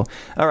for it though.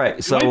 All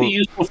right, so it might be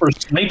useful for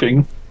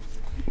sniping.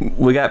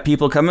 We got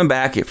people coming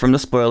back from the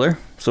spoiler,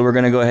 so we're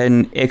going to go ahead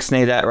and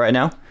ixnay that right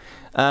now.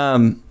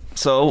 And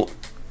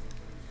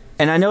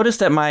I noticed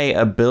that my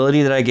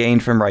ability that I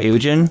gained from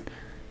Ryujin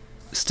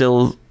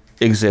still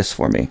exists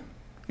for me.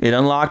 It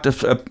unlocked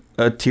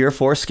a tier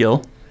 4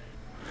 skill,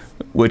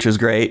 which is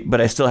great, but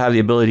I still have the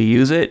ability to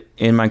use it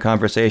in my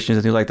conversations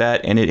and things like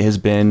that, and it has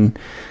been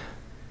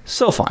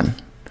so fun.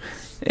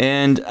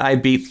 And I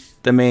beat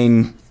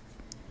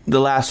the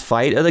last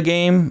fight of the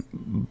game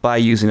by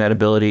using that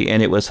ability,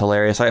 and it was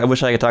hilarious. I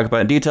wish I could talk about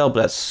it in detail,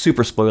 but that's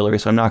super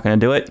spoilery, so I'm not going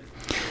to do it.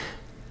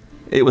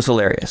 It was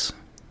hilarious.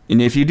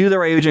 And if you do the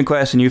Ryujin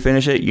quest and you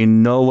finish it, you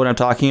know what I'm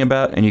talking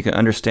about, and you can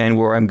understand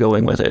where I'm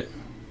going with it.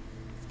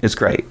 It's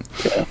great.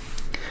 Yeah.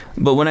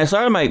 But when I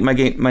started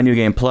my new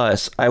game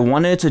plus, I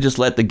wanted to just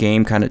let the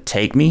game kind of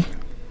take me.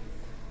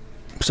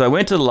 So I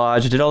went to the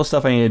lodge, did all the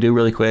stuff I needed to do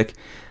really quick,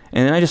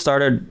 and then I just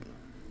started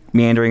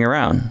meandering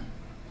around.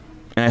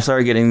 And I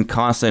started getting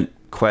constant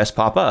quests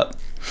pop up.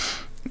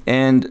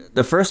 And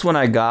the first one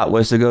I got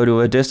was to go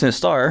to a distant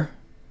star.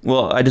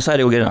 Well, I decided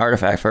to go get an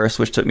artifact first,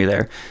 which took me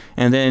there.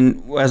 And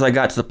then as I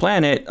got to the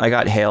planet, I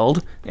got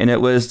hailed, and it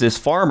was this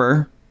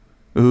farmer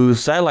whose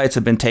satellites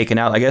had been taken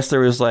out. I guess there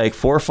was like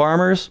 4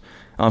 farmers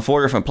on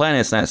 4 different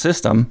planets in that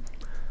system,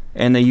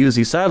 and they use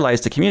these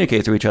satellites to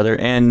communicate through each other.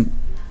 And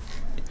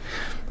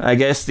I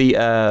guess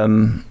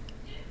the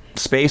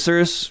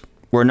spacers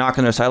were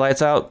knocking their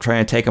satellites out,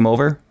 trying to take them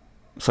over.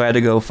 So I had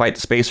to go fight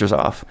the spacers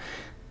off.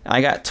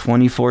 I got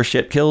 24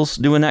 ship kills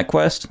doing that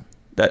quest,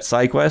 that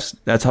side quest.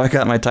 That's how I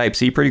got my Type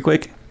C pretty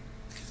quick.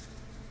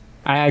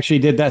 I actually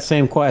did that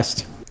same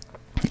quest.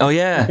 Oh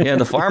yeah,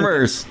 the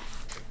farmers.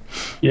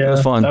 Yeah, it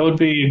was fun. That would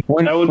be a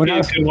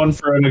good one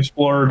for an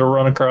explorer to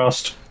run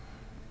across.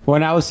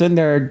 When I was in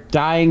there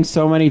dying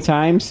so many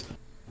times,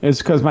 it's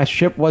because my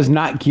ship was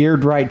not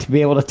geared right to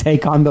be able to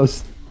take on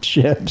those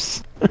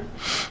ships.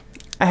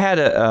 I had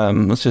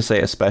let's just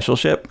say a special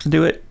ship to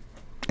do it,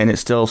 and it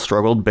still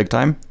struggled big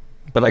time,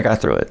 but I got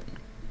through it.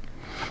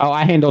 Oh,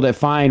 I handled it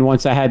fine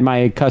once I had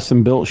my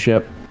custom built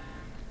ship.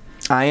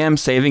 I am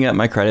saving up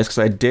my credits because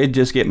I did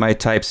just get my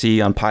Type C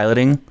on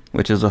piloting,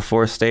 which is the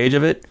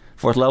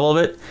 4th level of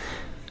it.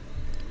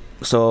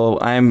 So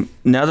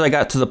now that I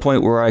got to the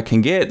point where I can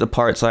get the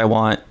parts I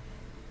want,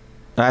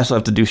 I also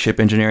have to do ship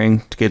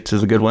engineering to get to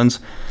the good ones.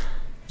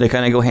 They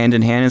kind of go hand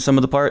in hand in some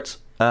of the parts.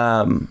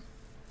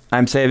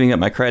 I'm saving up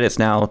my credits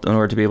now in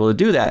order to be able to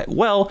do that.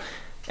 Well,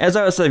 as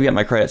I was saving up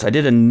my credits, I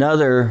did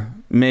another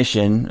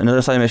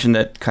side mission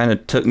that kind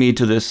of took me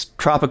to this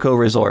Tropico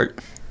resort.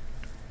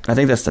 I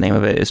think that's the name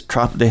of it.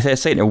 They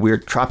say it in a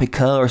weird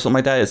Tropica or something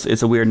like that.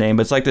 It's a weird name,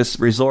 but it's like this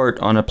resort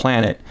on a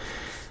planet.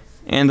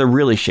 And they're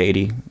really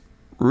shady.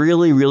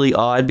 Really, really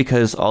odd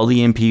because all the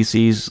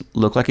NPCs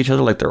look like each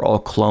other, like they're all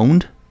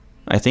cloned.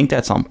 I think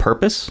that's on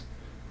purpose.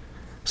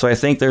 So I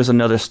think there's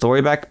another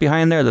story back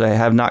behind there that I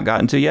have not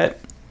gotten to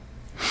yet.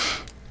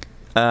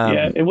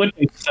 Yeah, it would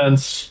make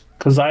sense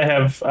because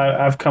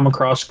I've come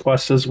across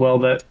quests as well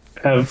that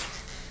have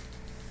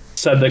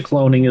said that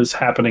cloning is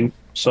happening.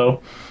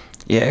 So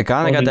yeah, it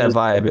kind of got that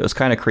vibe. It was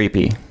kind of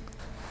creepy.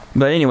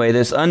 But anyway,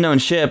 this unknown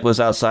ship was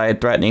outside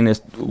threatening this.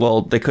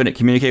 Well, they couldn't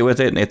communicate with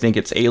it, and they think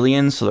it's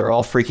aliens, so they're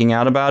all freaking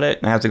out about it.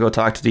 And I have to go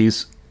talk to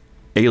these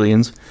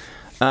aliens,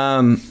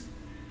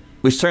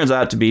 which turns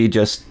out to be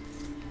just,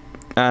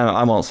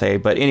 I won't say.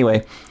 But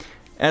anyway,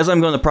 as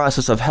I'm going the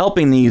process of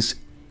helping these,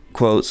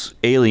 quotes,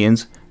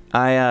 aliens,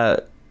 I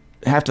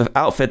have to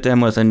outfit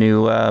them with a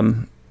new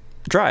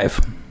drive.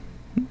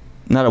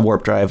 Not a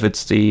warp drive.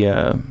 It's the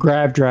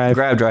Grav drive.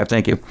 Grav drive.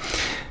 Thank you.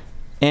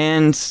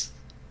 And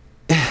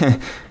I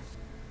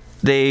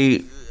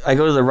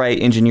go to the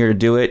right engineer to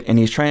do it, and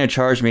he's trying to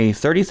charge me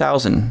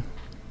 $30,000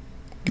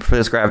 for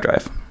this Grav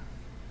drive.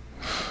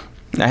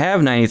 I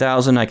have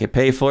 $90,000. I could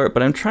pay for it,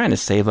 but I'm trying to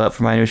save up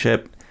for my new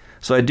ship.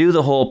 So I do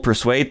the whole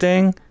persuade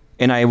thing,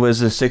 and I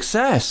was a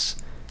success.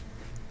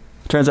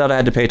 Turns out I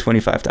had to pay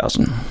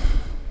 $25,000.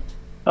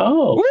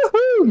 Oh.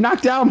 Woohoo!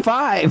 Knocked down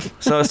 5.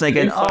 So I was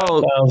thinking,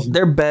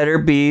 there better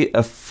be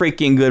a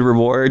freaking good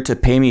reward to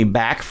pay me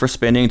back for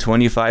spending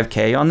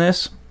 $25K on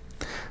this.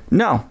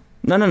 No.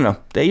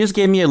 They just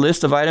gave me a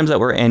list of items that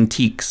were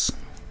antiques.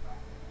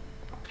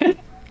 And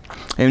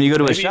when you go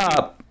to a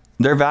shop,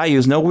 their value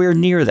is nowhere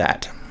near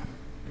that.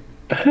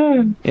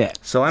 Yeah.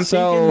 So I'm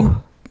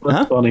thinking...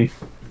 That's funny.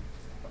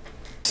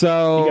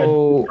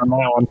 So...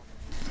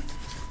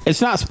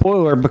 It's not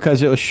spoiler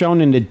because it was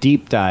shown in the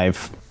deep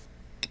dive.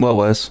 What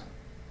was?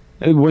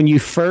 When you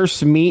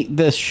first meet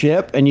this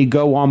ship and you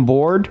go on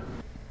board...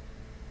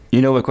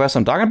 You know what quest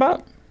I'm talking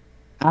about?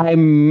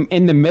 I'm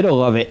in the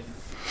middle of it.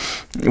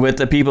 With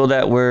the people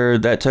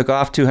that took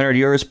off 200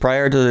 years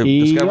prior to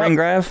discovering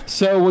Grav?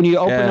 So when you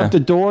open up the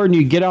door and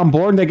you get on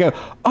board, and they go,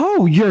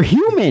 "Oh, you're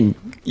human."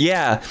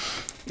 Yeah,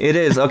 it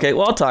is. Okay,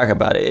 well, I'll talk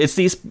about it. It's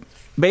these...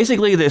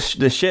 Basically,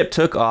 the ship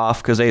took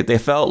off because they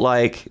felt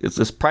like it's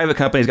this private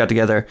companies got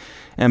together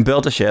and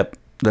built a ship,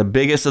 the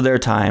biggest of their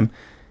time.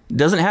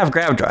 Doesn't have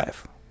Grav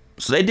drive.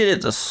 So they did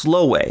it the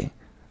slow way.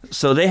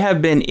 So they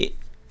have been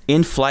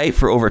in flight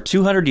for over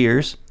 200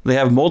 years. They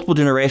have multiple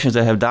generations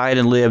that have died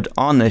and lived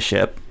on this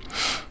ship.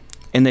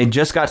 And they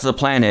just got to the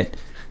planet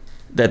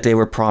that they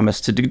were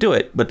promised to do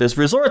it. But this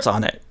resort's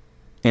on it.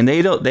 And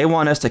they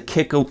want us to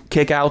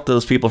kick out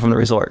those people from the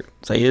resort.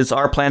 Say, it's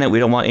our planet. We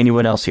don't want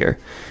anyone else here.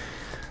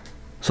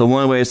 So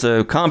one of the ways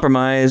to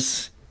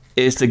compromise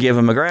is to give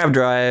them a Grav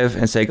drive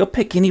and say, go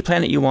pick any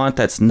planet you want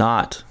that's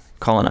not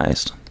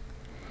colonized.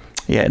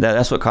 Yeah,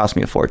 that's what cost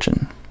me a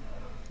fortune.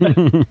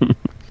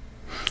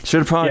 Should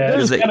have probably...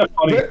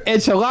 Yeah,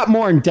 it's a lot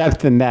more in depth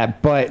than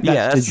that, but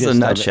that's the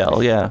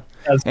nutshell, yeah.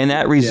 And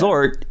that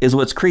resort is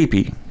what's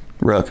creepy,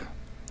 Rook.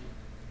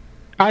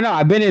 I know,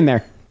 I've been in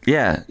there.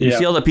 Yeah, you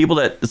see all the people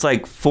that... It's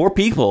like 4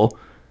 people.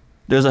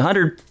 There's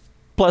 100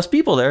 plus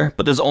people there,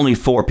 but there's only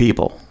 4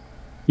 people.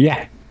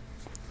 Yeah.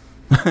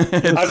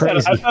 I've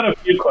had a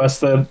few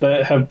quests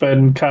that have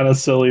been kind of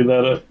silly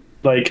that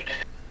like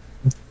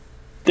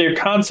their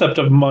concept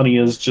of money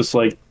is just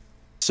like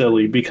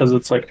silly because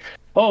it's like,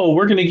 oh,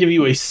 we're going to give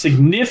you a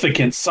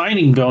significant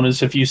signing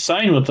bonus if you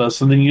sign with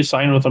us, and then you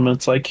sign with them and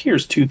it's like,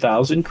 here's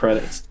 2,000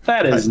 credits.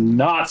 That is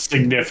not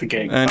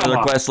significant. And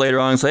another quest later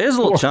on say, here's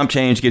a little chump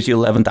change, gives you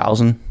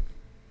 11,000.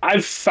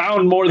 I've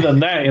found more than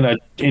that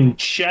in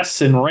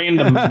chests and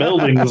random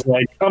buildings.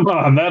 Like, come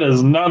on, that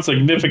is not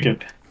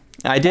significant.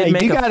 I did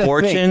make a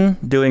fortune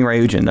doing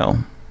Ryujin, though.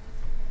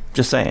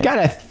 Just saying. You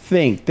gotta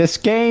think. This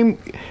game,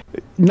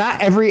 not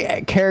every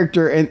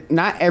character and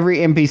not every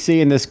NPC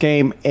in this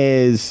game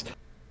is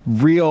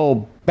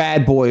real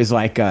bad boys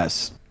like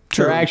us.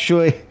 True.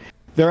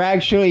 They're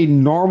actually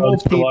normal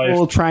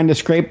people trying to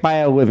scrape by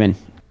a living.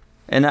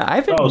 And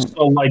I've been... Oh,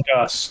 so like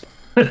us.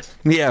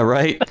 Yeah,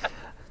 right.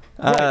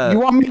 You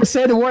want me to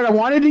say the word I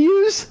wanted to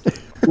use?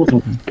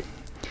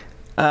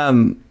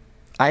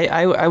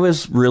 I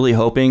was really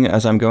hoping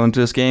as I'm going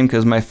through this game,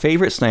 because my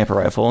favorite sniper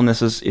rifle, and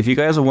this is, if you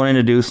guys are wanting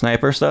to do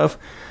sniper stuff,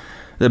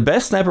 the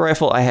best sniper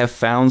rifle I have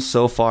found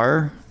so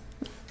far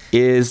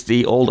is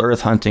the Old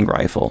Earth hunting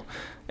rifle.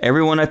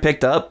 Everyone I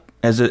picked up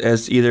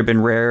has either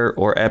been rare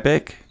or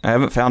epic. I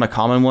haven't found a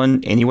common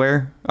one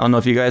anywhere. I don't know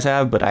if you guys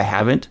have, but I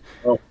haven't.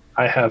 Oh,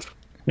 I have.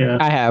 Yeah,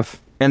 I have.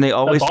 And they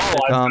always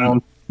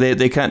come.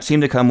 They can't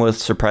seem to come with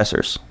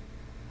suppressors.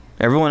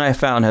 Everyone I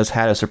found has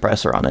had a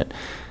suppressor on it.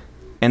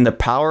 And the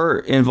power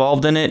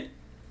involved in it,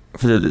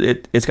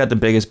 it's got the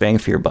biggest bang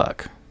for your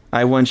buck.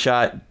 I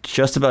one-shot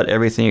just about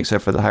everything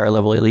except for the higher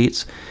level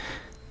elites.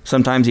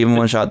 Sometimes even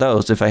one-shot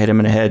those if I hit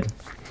them in the head.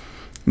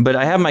 But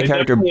I have my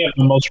character... They have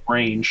the most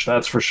range,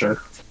 that's for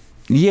sure.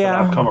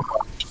 Yeah. I've come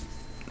across.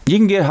 You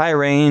can get high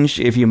range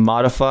if you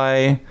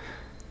modify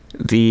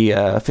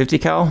the 50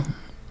 cal.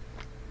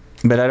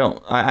 But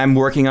I'm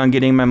working on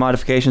getting my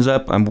modifications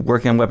up. I'm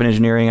working on weapon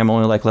engineering. I'm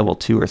only like level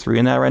 2 or 3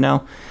 in that right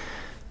now.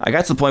 I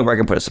got to the point where I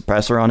can put a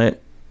suppressor on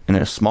it in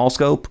a small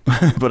scope,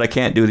 but I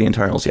can't do the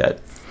internals yet.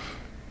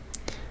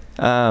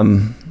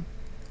 I'm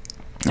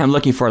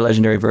looking for a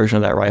legendary version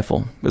of that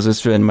rifle, because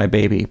it's been my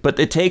baby. But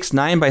it takes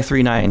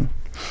 9x39,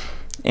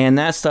 and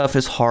that stuff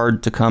is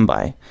hard to come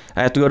by.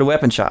 I have to go to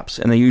weapon shops,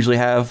 and they usually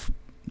have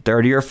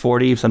 30 or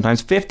 40,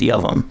 sometimes 50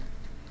 of them.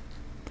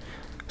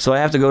 So I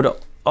have to go to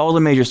all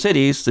the major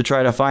cities to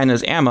try to find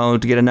this ammo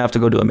to get enough to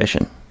go do a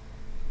mission.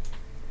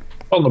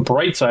 On the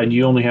bright side,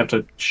 you only have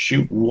to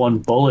shoot one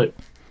bullet.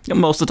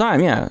 Most of the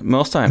time, yeah.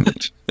 Most time.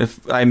 If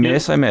I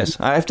miss, I miss.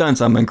 I've done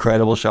some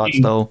incredible shots,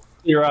 though.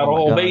 You're out a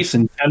whole base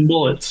in 10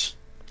 bullets.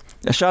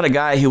 I shot a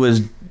guy who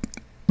was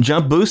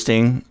jump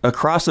boosting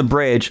across a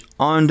bridge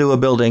onto a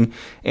building,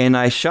 and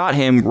I shot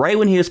him right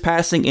when he was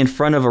passing in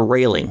front of a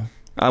railing.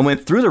 I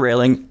went through the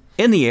railing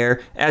in the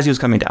air as he was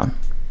coming down.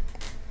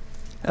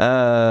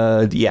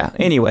 Yeah,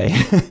 anyway.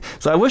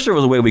 So I wish there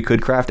was a way we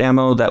could craft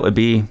ammo that would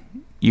be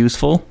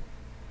useful.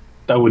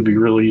 That would be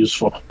really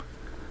useful.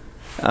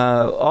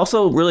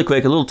 Also, really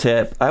quick, a little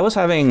tip. I was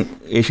having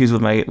issues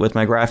with my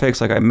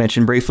graphics, like I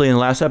mentioned briefly in the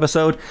last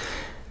episode.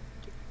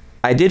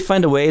 I did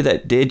find a way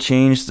that did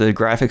change the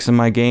graphics in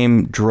my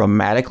game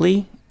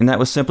dramatically, and that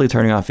was simply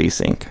turning off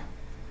VSync.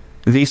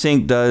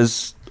 VSync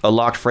does a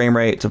locked frame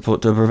rate to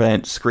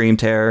prevent screen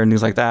tear and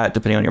things like that,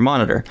 depending on your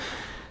monitor.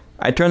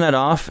 I turned that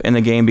off, and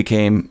the game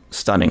became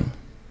stunning.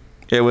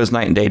 It was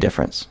night and day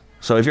difference.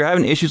 So if you're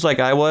having issues like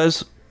I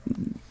was,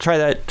 try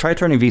that. Try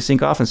turning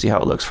VSync off and see how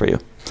it looks for you.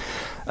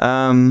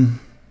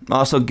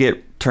 Also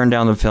turn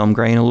down the film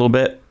grain a little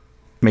bit,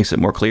 makes it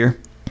more clear.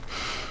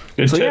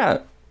 Good So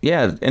tip.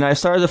 yeah. And I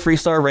started the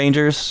Freestar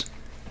Rangers,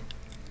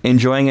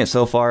 enjoying it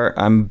so far.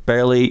 I'm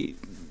barely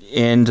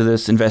into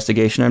this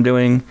investigation I'm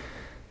doing.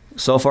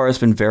 So far, it's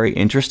been very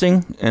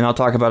interesting, and I'll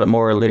talk about it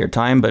more at a later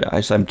time. But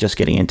I'm just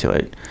getting into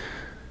it.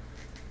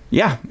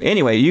 Yeah.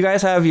 Anyway, you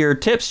guys have your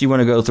tips you want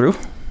to go through.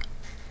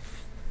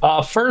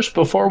 First,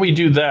 before we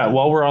do that,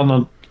 while we're on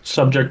the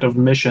subject of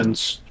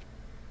missions,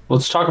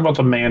 let's talk about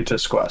the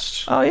Mantis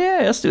quest. Oh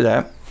yeah, let's do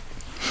that.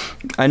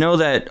 I know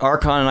that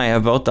Archon and I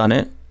have both done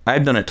it.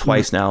 I've done it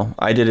twice now.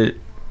 I did it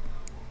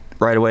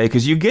right away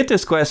because you get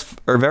this quest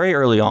very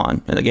early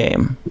on in the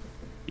game.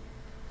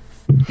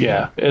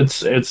 Yeah,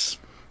 it's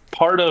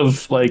part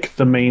of like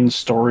the main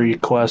story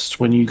quest.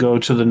 When you go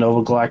to the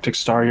Nova Galactic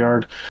Star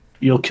Yard,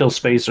 you'll kill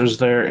spacers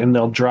there, and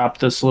they'll drop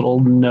this little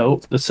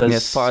note that says, Yeah,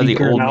 it's part of the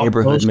 "Secret old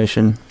neighborhood outpost."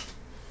 mission.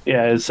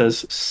 Yeah, it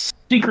says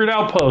secret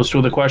outpost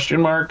with a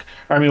question mark.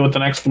 I mean, with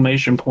an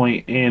exclamation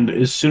point. And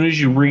as soon as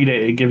you read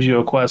it, it gives you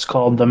a quest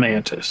called the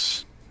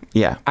Mantis.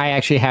 Yeah. I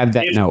actually have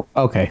that note.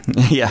 Okay.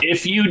 Yeah.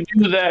 If you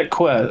do that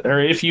quest, or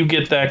if you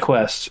get that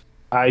quest,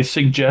 I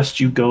suggest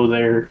you go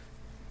there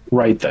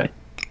right then.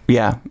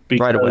 Yeah.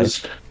 Right away.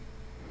 Because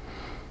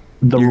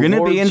the You're going to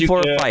be rewards in you for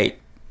a get- fight.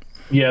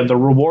 Yeah, the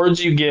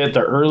rewards you get,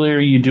 the earlier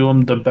you do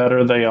them, the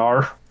better they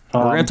are.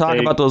 We're going to talk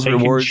about those they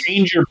rewards. Can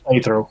change your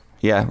playthrough.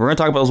 Yeah. We're going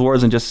to talk about those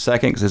rewards in just a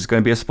second because it's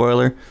going to be a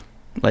spoiler.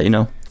 Let you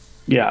know.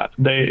 Yeah,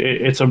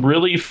 it's a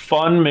really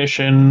fun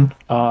mission.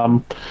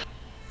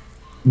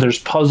 There's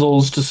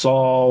puzzles to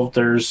solve.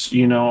 There's,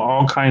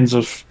 all kinds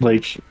of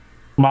like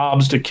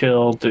mobs to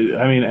kill.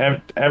 I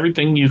mean,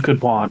 everything you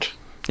could want.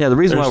 Yeah. The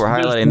reason why we're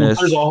highlighting this.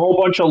 There's a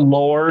whole bunch of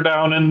lore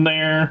down in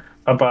there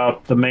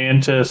about the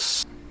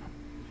Mantis,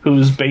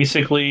 who's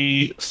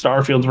basically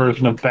Starfield's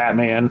version of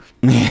Batman.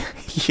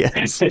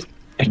 Yes.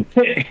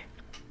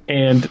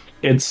 And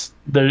it's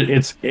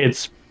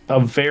a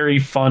very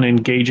fun,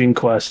 engaging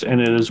quest, and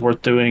it is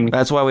worth doing.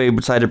 That's why we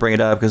decided to bring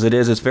it up because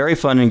it's very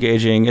fun and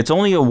engaging. It's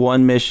only a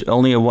one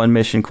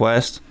mission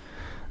quest,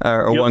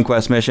 or Yep. one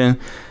quest mission,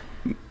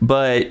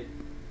 but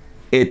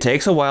it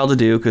takes a while to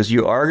do because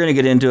you are going to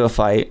get into a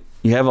fight.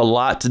 You have a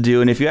lot to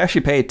do, and if you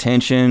actually pay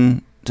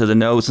attention to the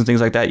notes and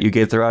things like that you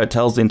get throughout, it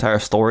tells the entire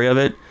story of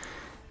it.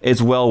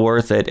 It's well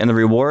worth it, and the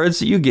rewards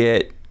that you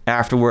get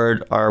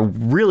afterward are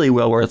really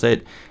well worth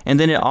it. And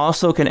then it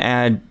also can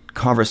add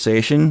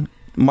conversation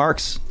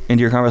marks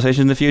into your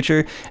conversation in the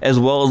future, as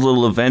well as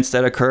little events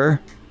that occur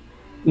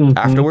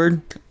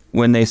afterward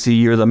when they see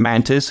you're the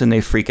Mantis and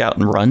they freak out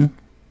and run.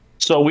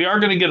 So we are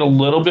going to get a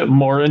little bit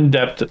more in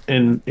depth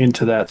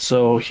into that.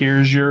 So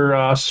here's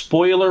your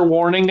spoiler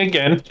warning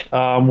again.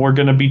 We're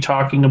going to be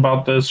talking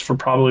about this for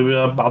probably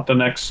about the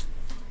next,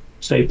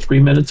 say, 3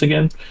 minutes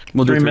again.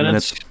 We'll do 3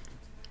 minutes.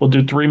 We'll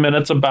do 3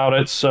 minutes about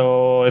it.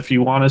 So if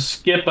you want to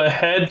skip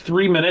ahead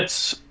 3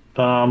 minutes,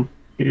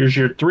 here's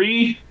your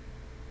 3,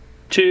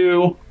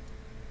 2,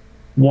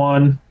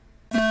 1.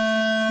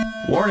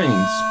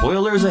 Warning,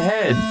 spoilers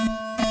ahead.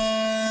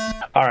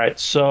 All right,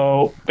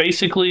 so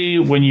basically,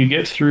 when you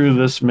get through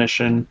this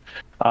mission,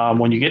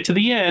 when you get to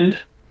the end,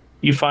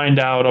 you find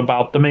out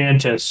about the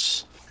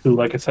Mantis, who,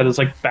 like I said, is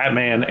like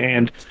Batman,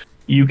 and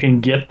you can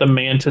get the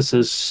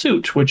Mantis's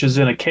suit, which is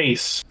in a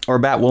case. Or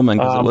Batwoman,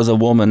 because it was a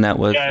woman that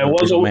was. Yeah, it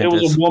was a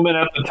woman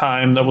at the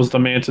time that was the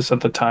Mantis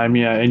at the time.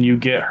 Yeah, and you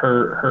get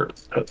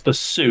the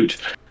suit.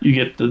 You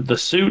get the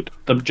suit,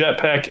 the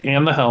jetpack,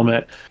 and the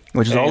helmet,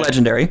 which is all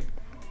legendary.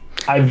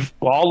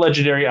 All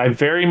legendary. I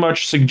very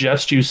much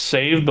suggest you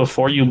save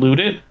before you loot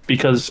it,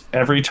 because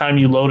every time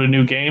you load a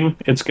new game,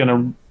 it's going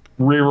to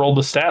reroll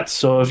the stats.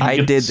 So if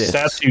you get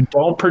stats you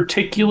don't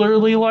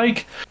particularly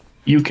like,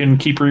 you can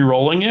keep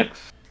rerolling it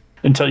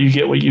until you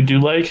get what you do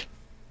like.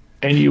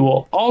 And you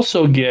will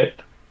also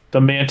get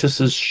the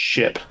Mantis's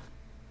ship,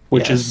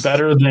 which is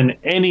better than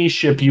any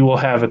ship you will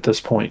have at this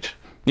point.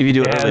 If you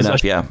do it early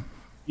enough, yeah.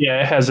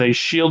 Yeah, it has a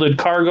shielded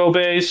cargo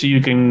bay, so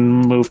you can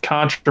move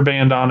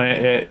contraband on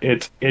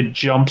it. It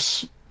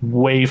jumps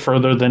way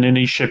further than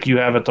any ship you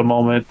have at the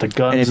moment. The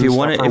guns.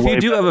 And if you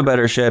do have a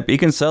better ship, you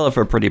can sell it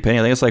for a pretty penny.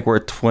 I think it's like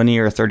worth 20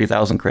 or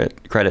 30,000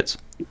 credits.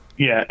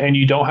 Yeah, and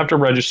you don't have to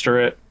register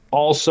it.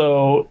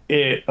 Also,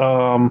 it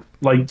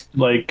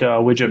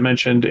Widget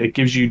mentioned, it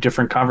gives you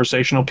different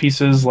conversational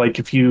pieces. Like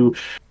if you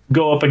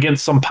go up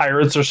against some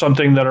pirates or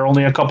something that are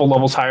only a couple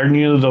levels higher than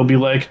you, they'll be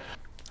like,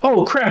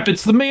 "Oh crap!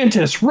 It's the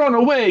Mantis! Run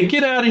away!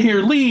 Get out of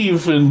here!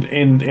 Leave!"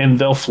 And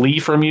they'll flee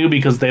from you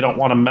because they don't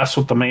want to mess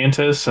with the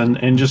Mantis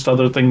and just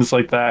other things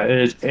like that.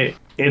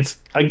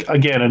 It's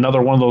again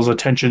another one of those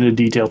attention to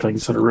detail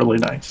things that are really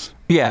nice.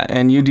 Yeah,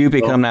 and you do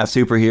become that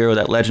superhero,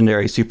 that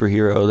legendary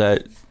superhero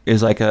that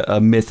is like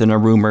a myth and a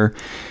rumor.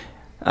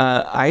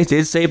 I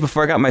did save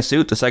before I got my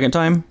suit the second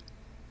time,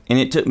 and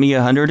it took me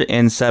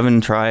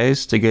 107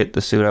 tries to get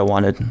the suit I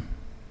wanted.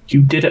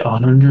 You did it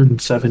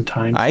 107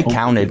 times. I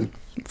counted.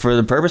 For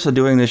the purpose of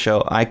doing this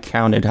show, I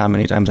counted how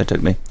many times it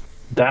took me.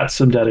 That's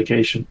some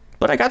dedication.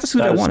 But I got the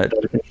suit I wanted.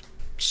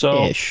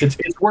 So it's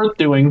worth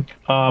doing.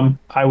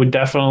 I would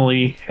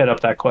definitely hit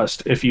up that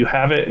quest. If you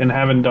have it and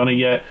haven't done it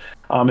yet,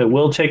 it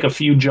will take a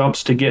few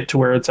jumps to get to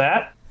where it's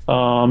at.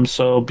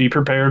 So be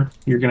prepared.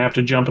 You're going to have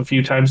to jump a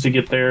few times to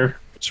get there,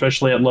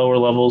 especially at lower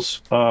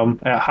levels.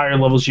 At higher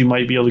levels, you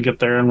might be able to get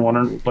there in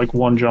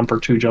one jump or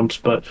two jumps,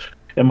 but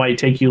it might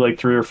take you like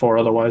 3 or 4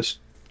 otherwise.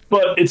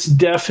 But it's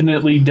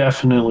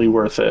definitely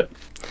worth it.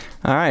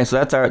 All right,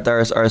 so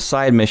that's our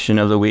side mission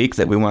of the week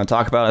that we want to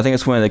talk about. I think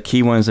it's one of the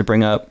key ones to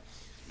bring up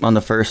on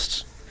the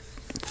first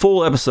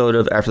full episode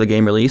of after the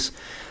game release.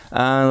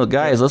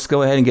 Guys, let's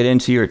go ahead and get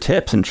into your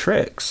tips and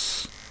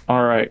tricks.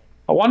 All right.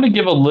 I wanted to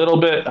give a little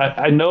bit.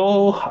 I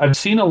know I've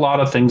seen a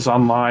lot of things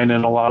online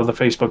and a lot of the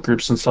Facebook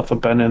groups and stuff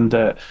have been in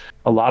that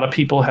a lot of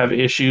people have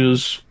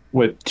issues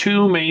with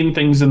 2 main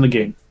things in the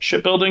game: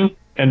 shipbuilding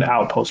and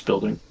outpost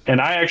building.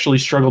 And I actually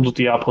struggled with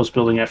the outpost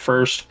building at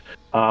first.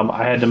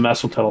 I had to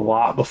mess with it a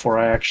lot before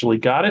I actually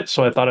got it.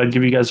 So I thought I'd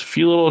give you guys a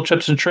few little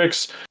tips and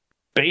tricks.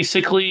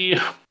 Basically,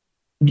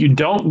 you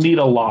don't need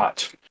a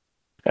lot.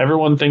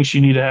 Everyone thinks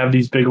you need to have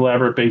these big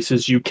elaborate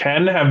bases. You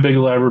can have big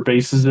elaborate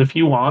bases if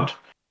you want.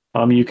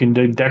 You can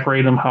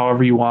decorate them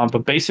however you want,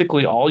 but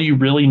basically all you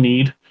really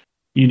need,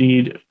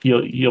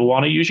 you'll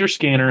want to use your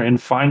scanner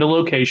and find a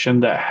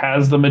location that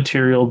has the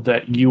material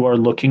that you are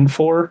looking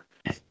for.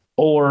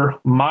 Or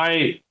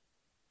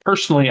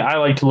personally, I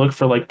like to look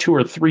for like 2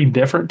 or 3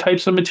 different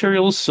types of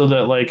materials so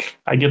that like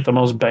I get the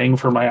most bang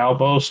for my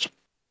outpost.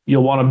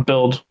 You'll want to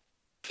build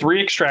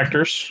 3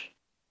 extractors.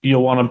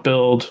 You'll want to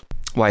build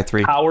why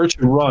 3 power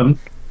to run.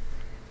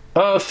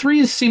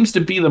 3 seems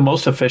to be the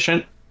most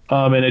efficient.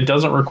 And it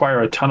doesn't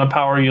require a ton of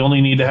power. You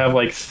only need to have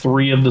like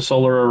 3 of the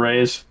solar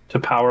arrays to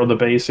power the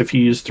base if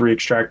you use 3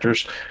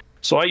 extractors.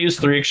 So I use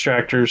 3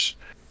 extractors.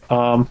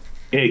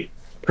 It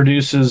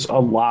produces a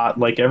lot.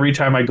 Like every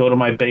time I go to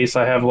my base,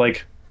 I have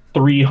like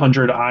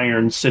 300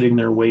 iron sitting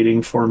there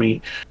waiting for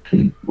me,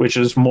 which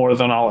is more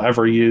than I'll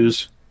ever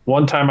use.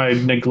 One time I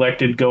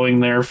neglected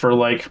going there for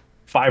like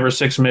 5 or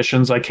 6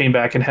 missions. I came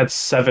back and had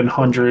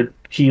 700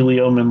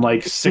 helium and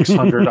like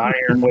 600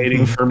 iron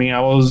waiting for me.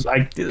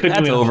 I couldn't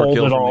even hold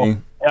it all.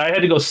 I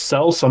had to go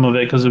sell some of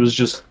it because it was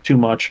just too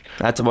much.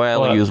 That's why I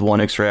only use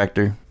 1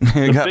 extractor.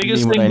 It got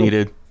me what I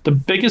needed. The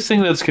biggest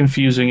thing that's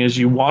confusing is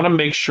you want to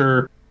make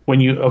sure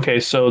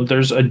so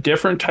there's a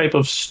different type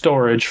of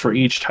storage for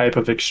each type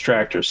of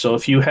extractor. So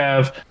if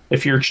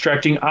you're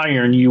extracting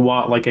iron, you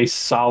want like a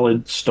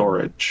solid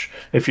storage.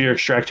 If you're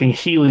extracting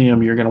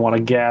helium, you're going to want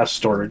a gas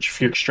storage. If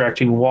you're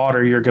extracting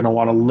water, you're going to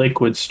want a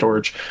liquid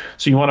storage.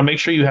 So you want to make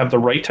sure you have the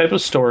right type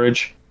of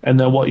storage. And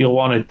then what you'll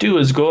want to do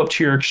is go up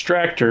to your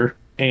extractor.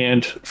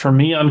 And for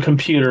me on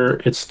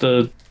computer,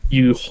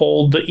 you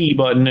hold the E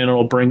button and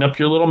it'll bring up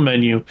your little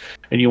menu,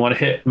 and you want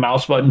to hit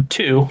mouse button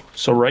 2.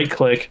 So right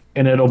click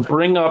and it'll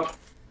bring up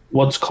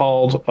what's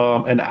called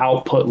an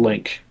output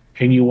link.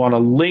 And you want to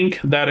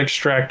link that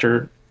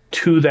extractor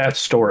to that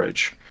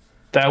storage.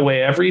 That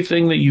way,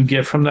 everything that you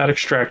get from that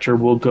extractor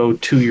will go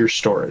to your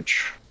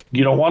storage.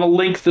 You don't want to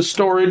link the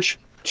storage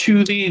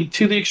to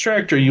the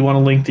extractor. You want to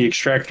link the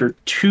extractor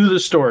to the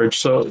storage.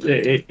 So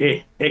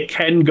it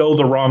can go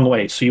the wrong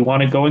way. So you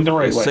want it going the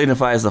right way. It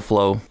signifies the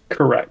flow.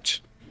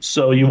 Correct.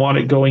 So you want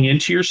it going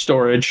into your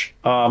storage.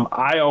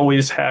 I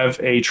always have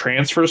a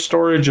transfer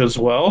storage as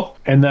well.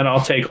 And then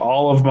I'll take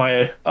all of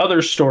my other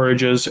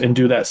storages and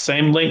do that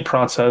same link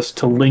process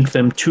to link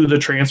them to the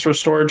transfer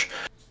storage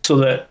so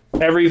that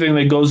everything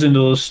that goes into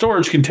those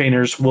storage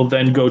containers will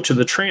then go to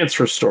the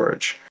transfer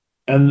storage.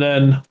 And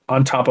then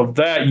on top of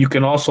that, you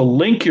can also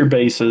link your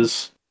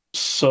bases.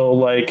 So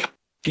like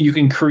you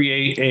can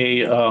create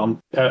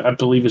I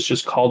believe it's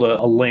just called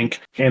a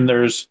link. And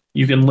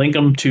you can link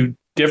them to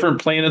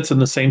different planets in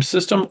the same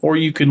system, or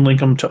you can link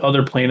them to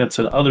other planets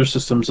and other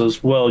systems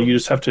as well. You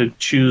just have to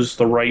choose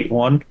the right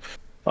one.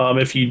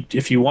 If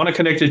you want to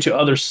connect it to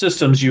other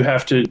systems, you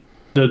have to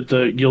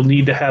you'll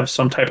need to have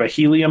some type of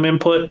helium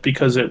input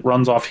because it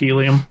runs off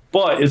helium.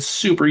 But it's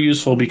super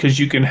useful because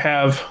you can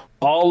have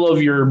all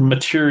of your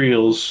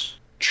materials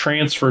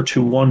transfer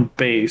to one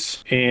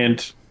base,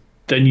 and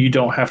then you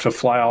don't have to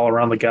fly all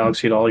around the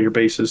galaxy to all your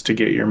bases to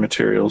get your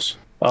materials.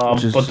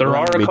 But there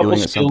are a couple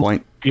skills.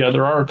 Yeah,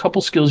 there are a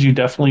couple skills you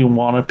definitely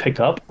want to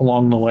pick up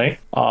along the way.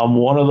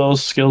 One of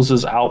those skills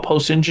is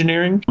outpost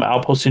engineering.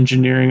 Outpost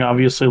engineering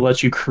obviously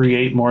lets you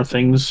create more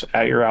things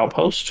at your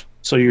outpost.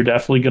 So you're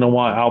definitely going to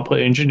want output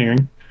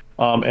engineering.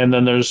 And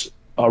then there's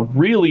a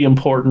really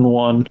important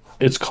one.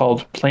 It's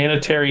called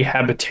planetary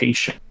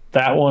habitation.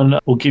 That one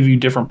will give you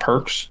different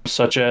perks,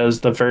 such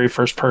as the very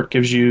first perk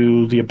gives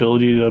you the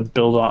ability to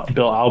build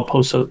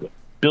outposts.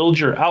 Build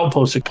your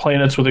outposts at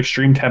planets with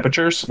extreme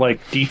temperatures, like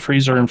deep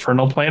freeze or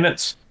infernal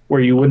planets,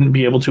 where you wouldn't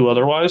be able to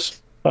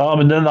otherwise.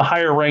 And then the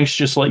higher ranks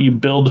just let you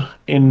build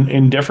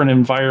in different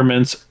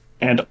environments,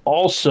 and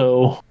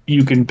also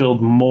you can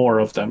build more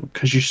of them.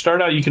 Because you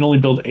start out, you can only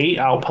build 8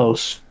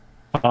 outposts,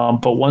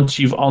 but once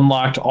you've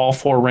unlocked all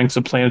 4 ranks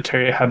of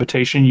planetary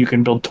habitation, you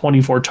can build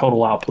 24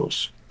 total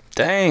outposts.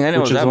 Dang, I know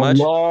it was that much.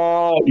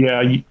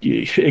 Yeah,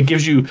 it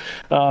gives you,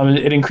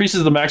 it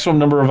increases the maximum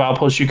number of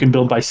outposts you can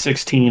build by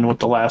 16 with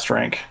the last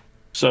rank.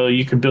 So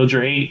you can build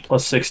your 8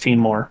 plus 16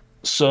 more.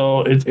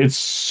 So it's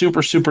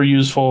super, super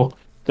useful.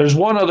 There's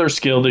one other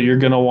skill that you're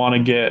going to want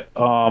to get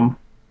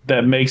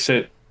that makes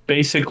it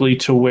basically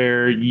to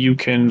where you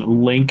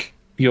can link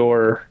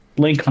more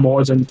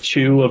than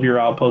 2 of your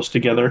outposts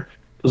together.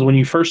 Because when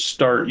you first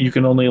start, you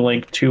can only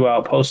link 2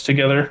 outposts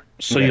together.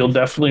 So you'll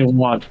definitely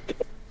want...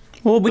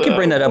 Well, we can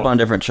bring that up on a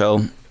different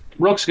show.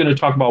 Rook's going to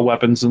talk about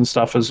weapons and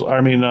stuff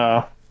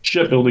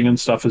shipbuilding and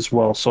stuff as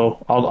well. So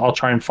I'll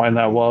try and find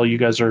that while you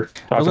guys are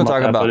talking about that. I was going to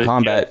talk about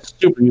combat. It's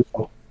super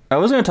useful. I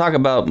was going to talk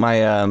about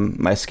my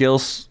my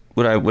skills,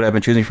 what I've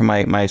been choosing for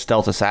my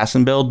stealth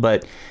assassin build,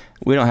 but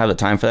we don't have the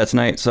time for that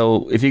tonight.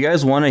 So if you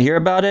guys want to hear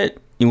about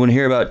it, you want to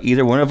hear about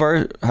either one of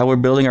how we're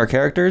building our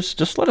characters,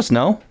 just let us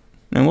know,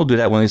 and we'll do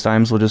that one of these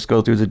times. We'll just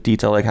go through the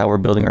detail, like how we're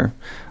building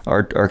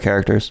our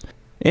characters.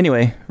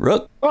 Anyway,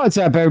 Rook. What's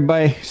up,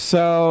 everybody?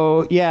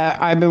 So, yeah,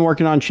 I've been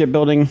working on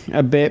shipbuilding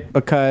a bit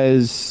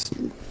because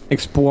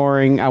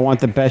exploring, I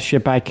want the best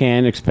ship I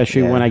can,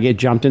 especially when I get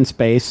jumped in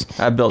space.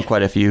 I've built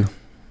quite a few.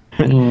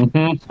 But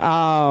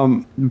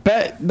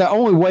the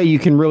only way you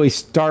can really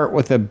start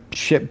with a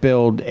ship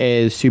build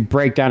is to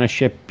break down a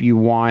ship you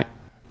want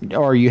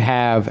or you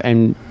have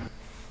and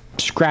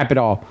scrap it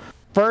all.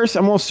 First,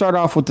 I'm going to start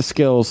off with the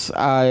skills.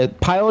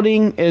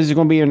 Piloting is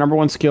going to be your number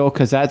 1 skill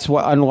because that's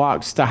what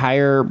unlocks the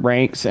higher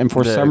ranks. And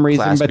for some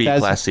reason, Class B,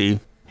 Class C.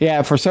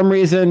 Yeah, for some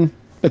reason,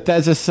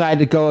 Bethesda decided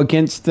to go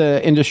against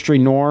the industry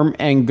norm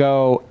and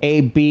go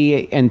A,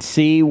 B, and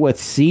C, with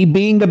C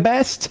being the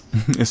best.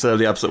 Instead of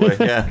the opposite way,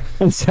 yeah.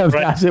 Instead of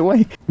the opposite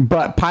way.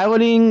 But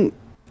piloting,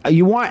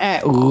 you want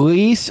at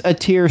least a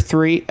tier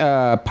 3,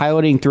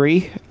 piloting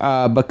 3,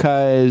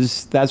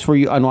 because that's where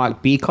you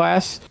unlock B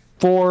class.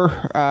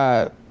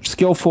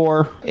 Skill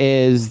 4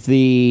 is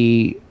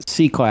the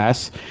C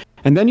class.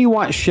 And then you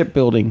want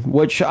shipbuilding,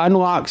 which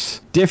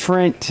unlocks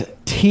different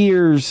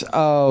tiers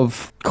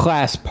of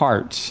class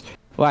parts,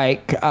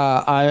 like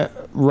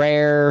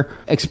rare,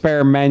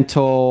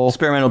 experimental.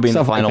 Experimental being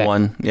the final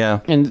one, yeah.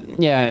 And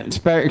yeah,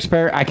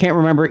 I can't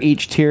remember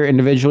each tier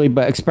individually,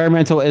 but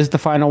experimental is the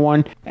final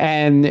one.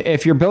 And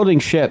if you're building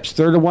ships,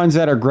 they're the ones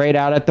that are grayed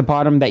out at the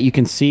bottom that you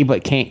can see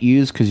but can't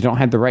use because you don't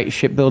have the right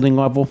shipbuilding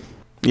level.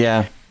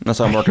 Yeah. That's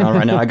what I'm working on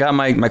right now. I got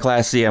my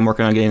Class C. I'm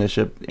working on getting the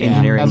ship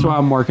engineering. That's what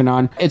I'm working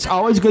on. It's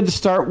always good to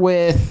start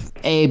with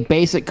a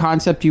basic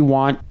concept you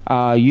want.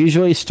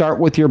 Usually start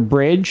with your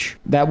bridge.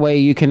 That way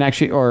you can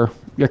or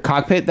your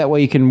cockpit. That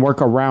way you can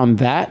work around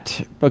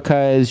that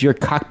because your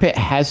cockpit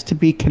has to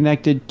be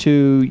connected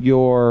to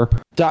your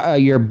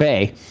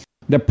bay.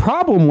 The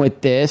problem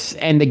with this,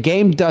 and the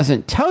game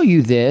doesn't tell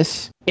you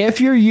this, if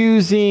you're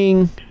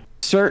using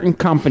certain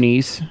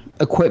companies'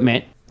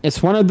 equipment,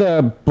 it's one of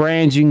the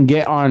brands you can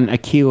get on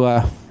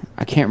Aquila.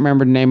 I can't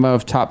remember the name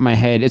of top of my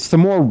head. It's the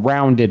more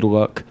rounded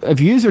look.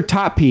 If you use your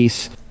top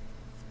piece,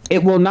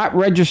 it will not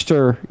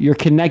register you're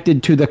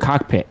connected to the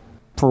cockpit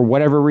for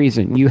whatever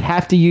reason. You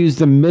have to use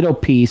the middle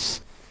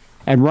piece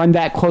and run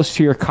that close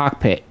to your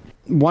cockpit.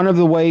 One of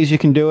the ways you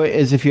can do it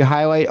is if you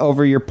highlight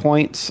over your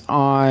points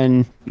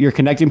on your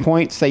connecting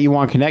points that you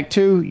want to connect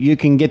to, you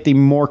can get the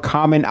more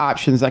common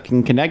options that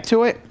can connect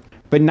to it.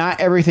 But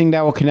not everything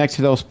that will connect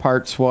to those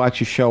parts will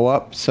actually show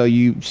up. So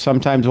you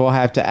sometimes will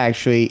have to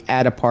actually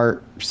add a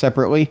part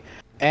separately.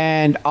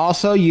 And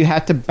also you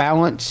have to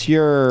balance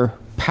your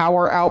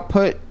power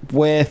output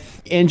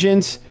with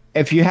engines.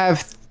 If you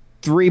have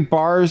 3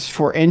 bars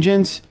for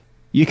engines,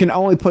 you can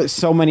only put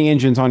so many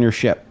engines on your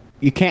ship.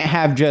 You can't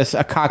have just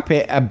a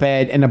cockpit, a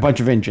bed, and a bunch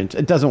of engines.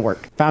 It doesn't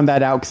work. Found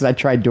that out because I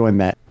tried doing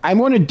that. I'm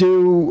going to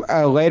do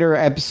a later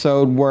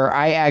episode where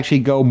I actually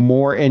go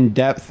more in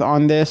depth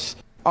on this.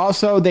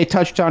 Also, they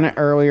touched on it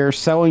earlier.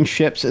 Selling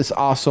ships is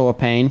also a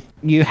pain.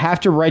 You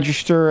have to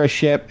register a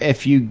ship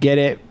if you get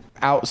it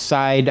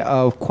outside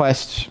of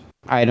quest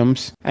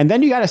items. And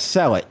then you got to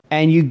sell it.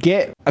 And you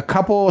get a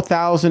couple of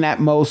thousand at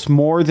most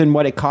more than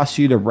what it costs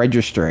you to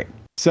register it.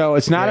 So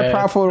it's not a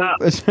profitable...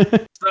 It's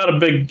not a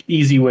big,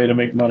 easy way to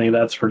make money,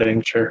 that's for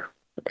dang sure.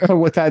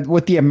 With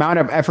the amount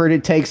of effort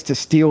it takes to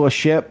steal a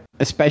ship,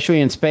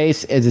 especially in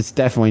space, it's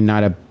definitely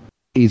not a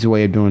easy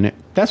way of doing it.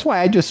 That's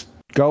why I just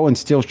go and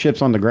steal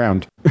ships on the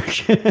ground.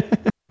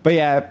 But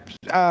yeah,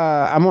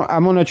 I'm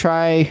gonna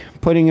try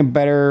putting a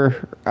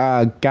better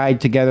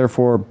guide together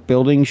for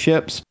building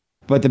ships.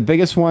 But the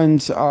biggest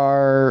ones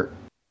are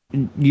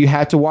you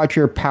have to watch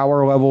your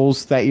power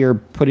levels that you're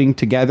putting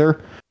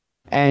together,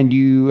 and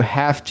you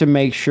have to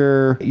make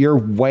sure your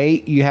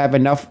weight, you have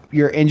enough,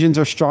 your engines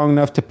are strong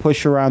enough to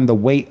push around the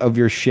weight of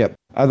your ship.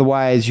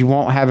 Otherwise, you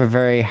won't have a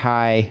very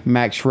high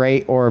max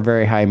rate or a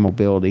very high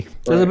mobility.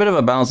 There's a bit of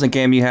a balancing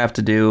game you have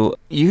to do.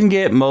 You can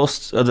get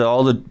most of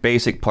all the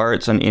basic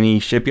parts on any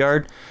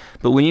shipyard,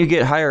 but when you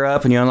get higher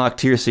up and you unlock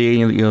Tier C,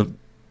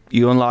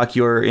 you unlock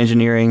your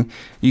engineering,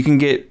 you can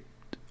get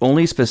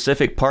only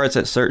specific parts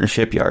at certain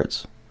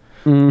shipyards.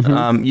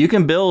 Mm-hmm. You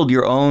can build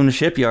your own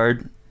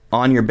shipyard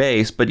on your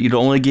base, but it'd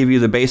only give you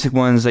the basic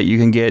ones that you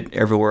can get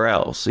everywhere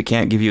else. It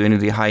can't give you any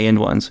of the high-end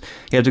ones.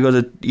 You have to go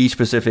to each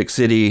specific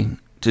city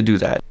to do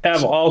that.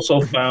 I've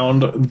also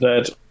found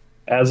that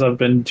as I've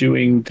been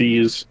doing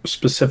these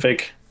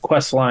specific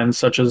quest lines,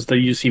 such as the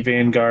UC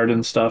Vanguard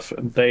and stuff,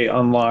 they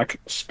unlock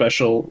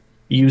special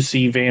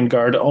UC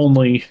Vanguard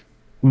only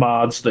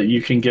mods that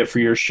you can get for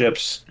your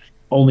ships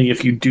only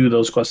if you do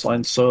those quest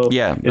lines. So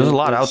yeah, there's a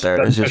lot out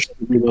there. It's just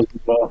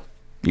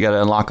you got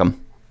to unlock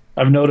them.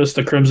 I've noticed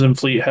the Crimson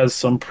Fleet has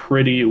some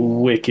pretty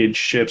wicked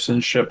ships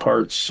and ship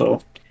parts.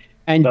 So,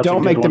 and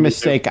don't make the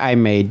mistake I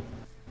made.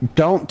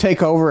 Don't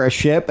take over a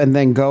ship and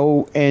then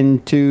go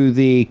into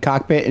the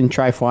cockpit and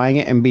try flying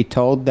it and be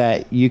told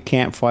that you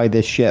can't fly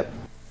this ship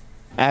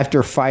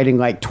after fighting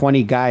like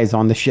 20 guys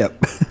on the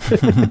ship.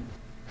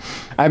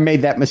 I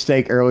made that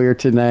mistake earlier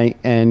tonight,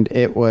 and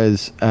it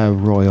was a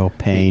royal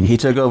pain. He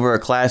took over a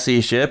Class C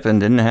ship and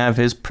didn't have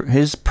his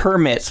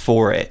permits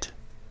for it.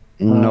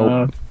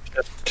 Nope.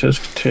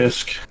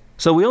 Tisk.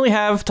 So we only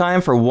have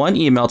time for one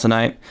email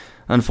tonight,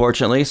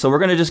 unfortunately. So we're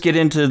going to just get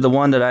into the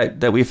one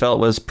that we felt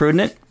was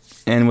prudent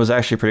and was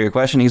actually a pretty good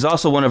question. He's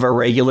also one of our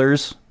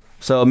regulars.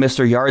 So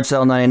Mr.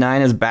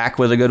 Yardcell99 is back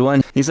with a good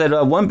one. He said,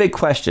 one big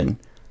question.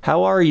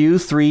 How are you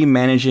three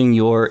managing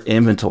your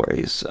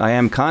inventories? I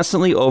am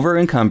constantly over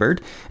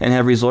encumbered and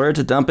have resorted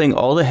to dumping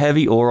all the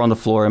heavy ore on the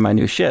floor in my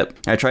new ship.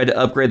 I tried to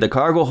upgrade the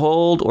cargo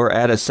hold or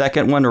add a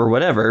second one or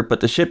whatever, but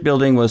the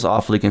shipbuilding was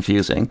awfully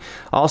confusing.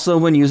 Also,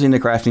 when using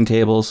the crafting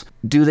tables,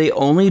 do they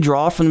only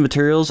draw from the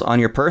materials on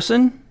your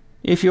person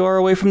if you are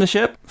away from the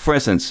ship? For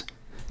instance,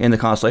 in the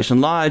Constellation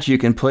Lodge, you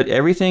can put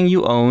everything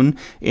you own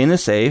in the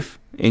safe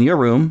in your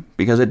room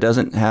because it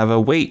doesn't have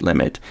a weight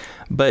limit.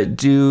 But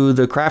do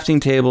the crafting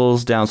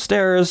tables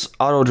downstairs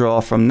auto draw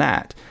from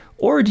that?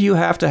 Or do you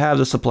have to have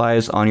the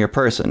supplies on your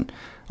person?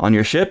 On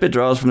your ship, it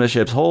draws from the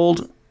ship's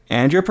hold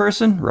and your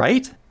person,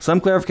 right? Some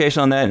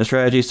clarification on that and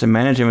strategies to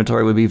manage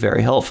inventory would be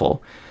very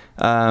helpful.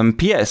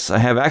 P.S. I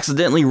have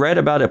accidentally read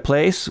about a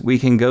place we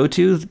can go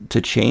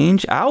to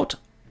change out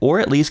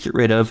or at least get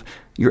rid of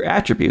your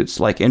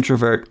attributes like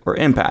introvert or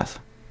empath.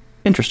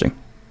 Interesting.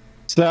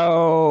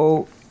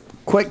 So,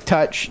 quick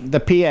touch, the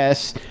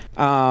PS,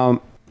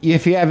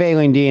 if you have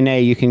alien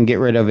DNA, you can get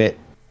rid of it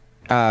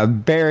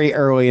very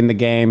early in the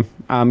game.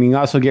 You can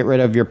also get rid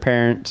of your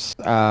parents,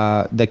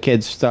 the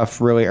kids' stuff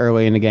really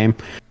early in the game.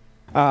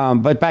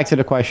 But back to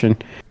the question.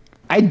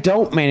 I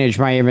don't manage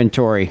my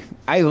inventory.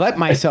 I let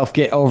myself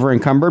get over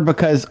encumbered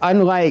because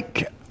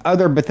unlike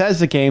other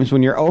Bethesda games,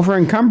 when you're over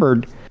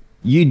encumbered,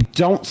 you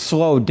don't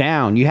slow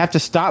down. You have to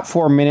stop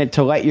for a minute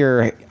to let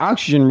your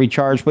oxygen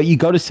recharge, but you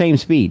go the same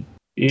speed.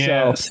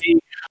 Yeah, see,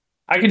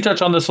 I can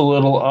touch on this a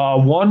little.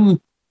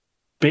 One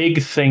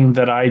big thing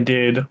that I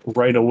did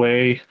right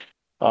away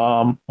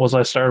was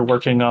I started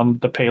working on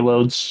the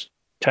payloads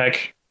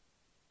tech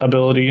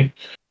ability.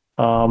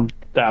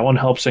 That one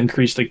helps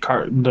increase the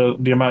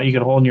amount you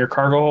can hold in your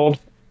cargo hold.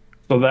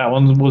 So that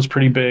one was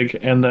pretty big.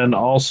 And then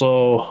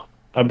also,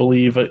 I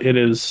believe it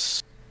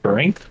is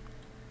strength,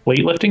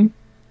 weightlifting.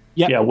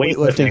 Yep, yeah,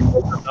 weightlifting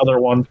was another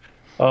one.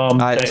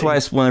 That's why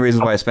one of the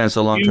reasons why I spent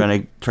so long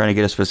trying to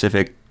get a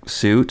specific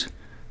suit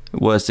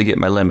was to get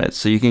my limits.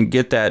 So you can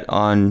get that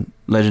on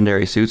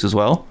legendary suits as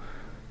well.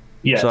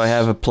 Yes. So I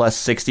have a plus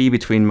 60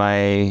 between my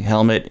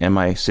helmet and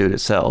my suit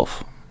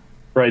itself.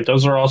 Right.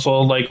 Those are also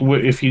like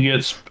if you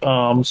get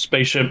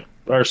spaceship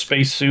or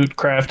spacesuit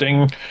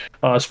crafting,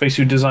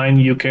 spacesuit design,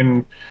 you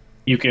can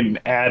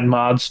add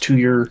mods to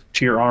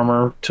your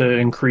armor to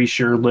increase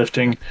your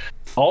lifting.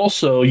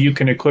 Also, you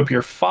can equip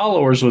your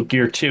followers with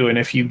gear too, and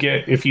if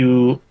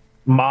you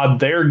mod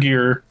their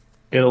gear,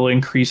 it'll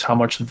increase how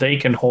much they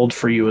can hold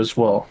for you as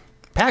well.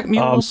 Pack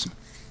mules.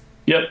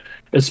 Yep.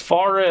 As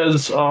far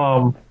as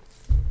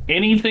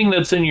anything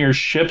that's in your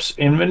ship's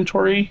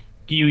inventory,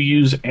 you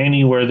use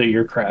anywhere that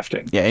you're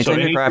crafting. Yeah, anything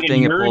you're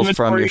crafting, it pulls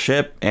from your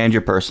ship and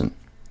your person.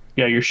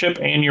 Yeah, your ship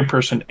and your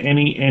person,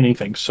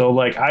 anything. So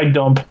like I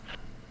dump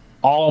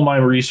all my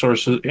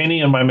resources, any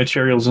of my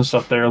materials and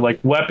stuff there, like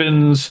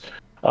weapons,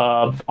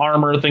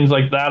 armor, things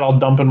like that, I'll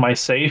dump in my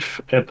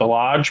safe at the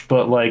lodge.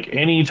 But like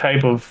any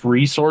type of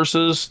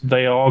resources,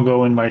 they all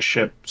go in my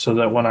ship so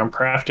that when I'm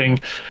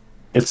crafting,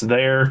 it's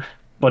there,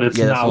 but it's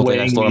not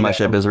weighing. I store on my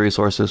ship is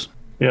resources.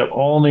 Yep,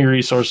 only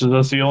resources.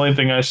 That's the only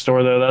thing I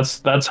store there.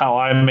 That's how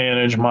I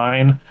manage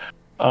mine.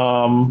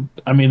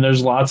 I mean,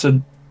 there's lots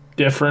of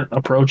different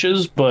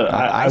approaches, but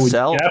I would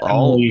sell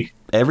definitely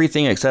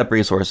everything except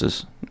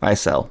resources. I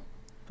sell.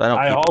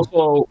 I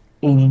also,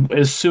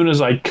 as soon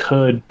as I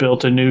could,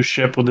 built a new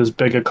ship with as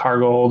big a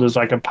cargo hold as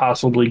I could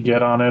possibly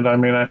get on it. I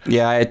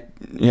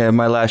mean,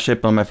 my last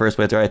ship on my first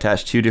playthrough, I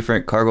attached 2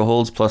 different cargo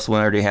holds plus the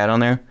one I already had on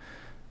there,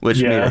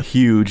 which made a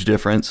huge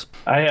difference.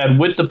 I had,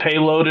 with the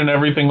payload and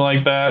everything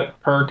like that,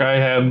 perk, I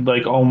had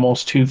like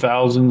almost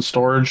 2,000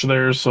 storage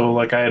there, so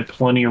like I had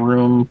plenty of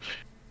room.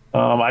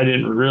 I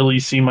didn't really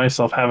see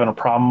myself having a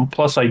problem.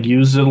 Plus, I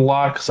use it a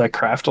lot because I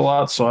craft a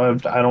lot, so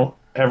I don't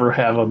ever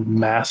have a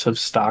massive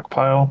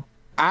stockpile.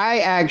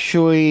 I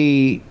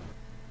actually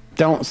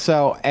don't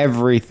sell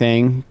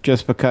everything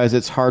just because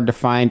it's hard to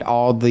find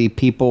all the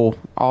people,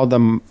 all the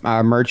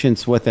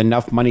merchants with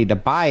enough money to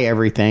buy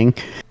everything.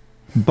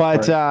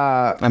 But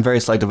I'm very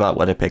selective about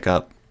what I pick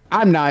up.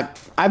 I'm not.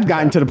 I've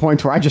gotten to the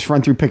point where I just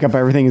run through, pick up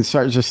everything, and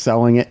start just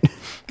selling it.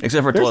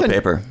 Except for toilet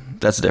paper.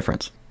 That's the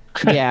difference.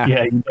 Yeah.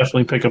 Yeah, you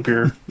definitely pick up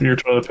your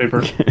toilet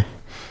paper.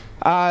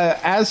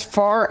 As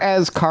far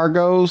as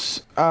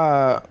cargoes,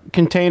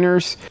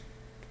 containers,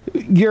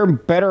 you're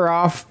better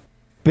off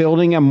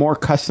building a more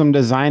custom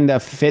design to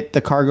fit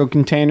the cargo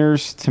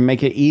containers to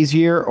make it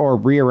easier, or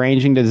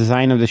rearranging the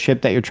design of the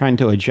ship that you're trying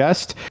to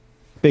adjust,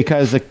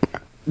 because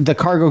the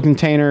cargo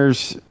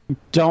containers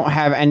don't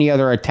have any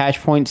other attach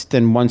points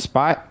than one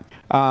spot.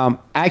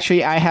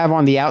 Actually, I have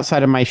on the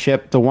outside of my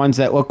ship the ones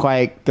that look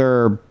like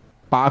they're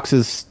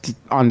boxes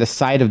on the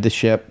side of the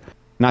ship,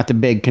 not the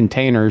big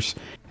containers,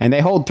 and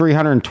they hold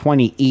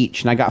 320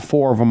 each, and I got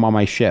 4 of them on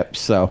my ship.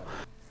 So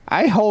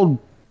I hold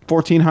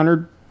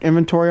 1,400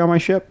 inventory on my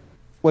ship,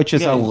 which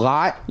is a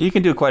lot. You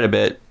can do quite a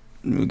bit.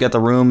 You get the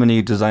room and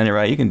you design it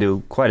right, you can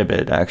do quite a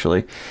bit,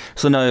 actually.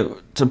 So now,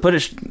 to put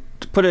it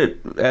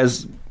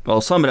as,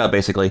 well, sum it up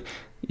basically.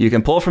 You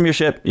can pull from your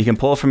ship, you can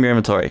pull from your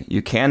inventory.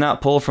 You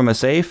cannot pull from a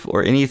safe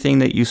or anything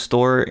that you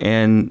store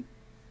in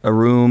a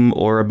room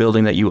or a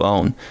building that you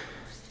own.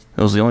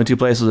 Those are the only 2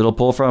 places it'll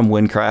pull from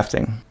when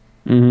crafting.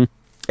 Mm-hmm.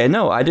 And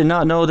no, I did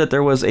not know that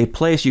there was a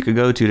place you could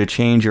go to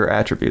change your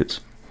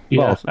attributes.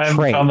 Yeah, I haven't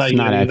traits, found that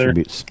not yet either.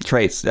 attributes.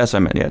 Traits, that's what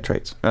I meant, yeah,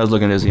 traits. I was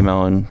looking at his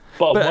email and...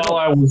 But while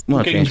I was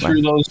looking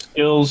through those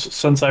skills,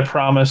 since I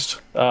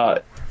promised,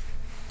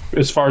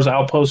 as far as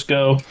outposts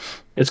go,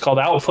 it's called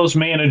Outpost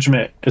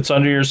Management. It's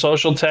under your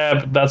social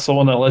tab. That's the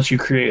one that lets you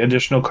create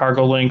additional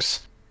cargo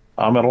links.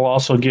 It'll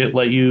also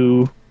let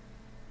you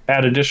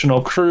add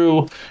additional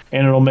crew,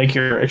 and it'll make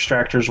your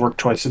extractors work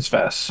twice as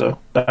fast. So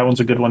that one's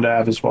a good one to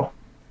have as well.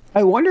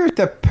 I wonder if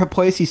the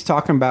place he's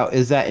talking about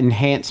is that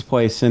enhanced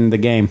place in the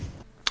game.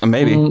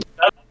 Maybe.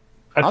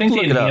 I think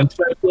the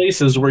enhancement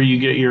place is where you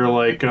get your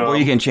like... where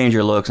you can change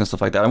your looks and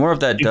stuff like that. I wonder if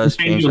that does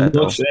change your that,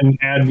 looks though. and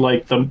add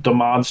like the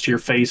mods to your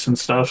face and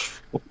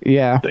stuff.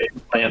 Yeah. The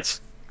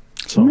implants.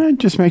 So It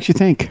just makes you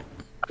think.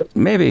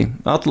 Maybe.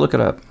 I'll have to look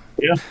it up.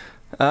 yeah.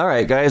 All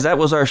right, guys, that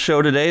was our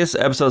show today. It's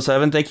episode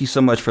 7. Thank you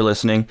so much for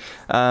listening.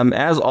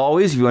 As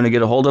always, if you want to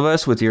get a hold of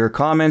us with your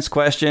comments,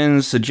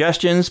 questions,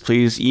 suggestions,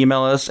 please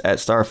email us at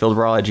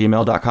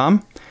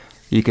starfieldbrawl@gmail.com.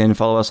 You can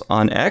follow us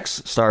on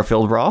X,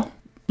 StarfieldBrawl.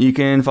 You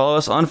can follow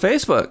us on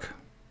Facebook.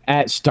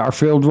 At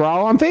Starfield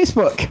Raw on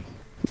Facebook.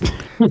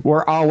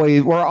 we're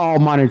all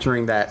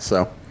monitoring that,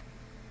 so.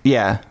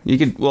 Yeah, you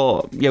could.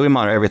 Well, yeah, we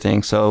monitor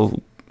everything,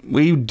 so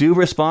we do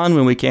respond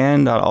when we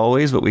can. Not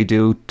always, but we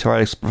do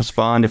try to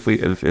respond if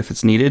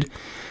it's needed,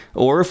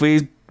 or if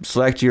we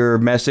select your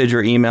message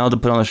or email to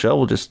put on the show,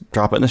 we'll just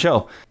drop it in the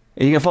show.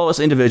 And you can follow us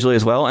individually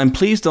as well, and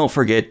please don't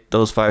forget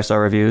those 5-star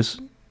reviews.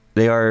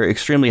 They are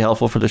extremely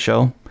helpful for the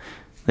show.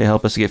 They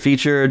help us to get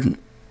featured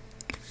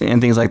and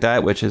things like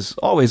that, which is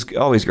always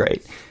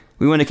great.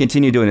 We want to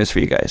continue doing this for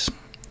you guys.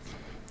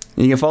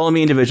 And you can follow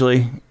me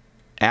individually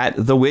at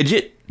the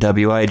Widget,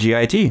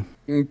 WIGIT.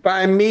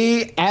 By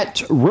me at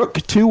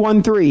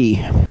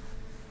Rook213.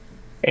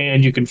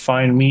 And you can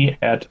find me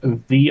at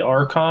the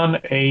Archon,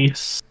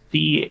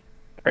 ARCHON.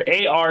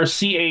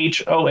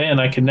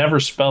 I can never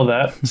spell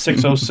that.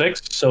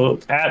 606. So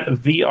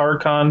at the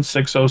Archon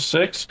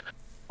 606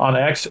 on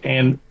X.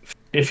 And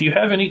if you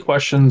have any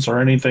questions or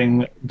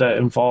anything that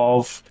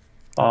involve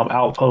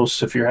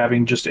outposts, if you're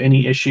having just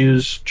any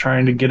issues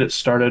trying to get it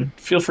started,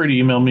 feel free to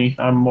email me.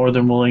 I'm more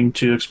than willing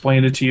to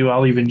explain it to you.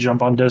 I'll even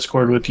jump on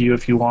Discord with you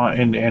if you want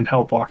and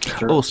help walk you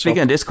through. Oh,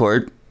 speaking of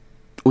Discord,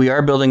 we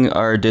are building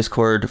our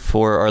Discord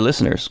for our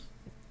listeners.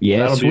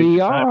 Yes, we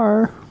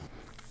are.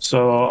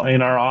 So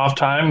in our off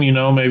time,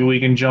 maybe we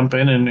can jump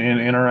in and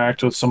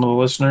interact with some of the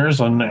listeners,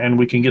 and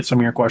we can get some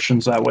of your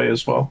questions that way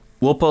as well.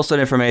 We'll post that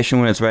information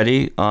when it's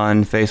ready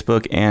on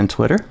Facebook and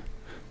Twitter,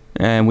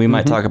 and we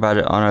might talk about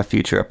it on a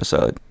future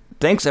episode.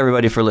 Thanks,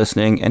 everybody, for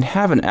listening, and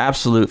have an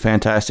absolute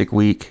fantastic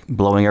week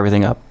blowing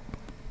everything up.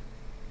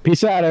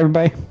 Peace out,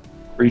 everybody.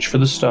 Reach for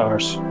the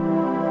stars.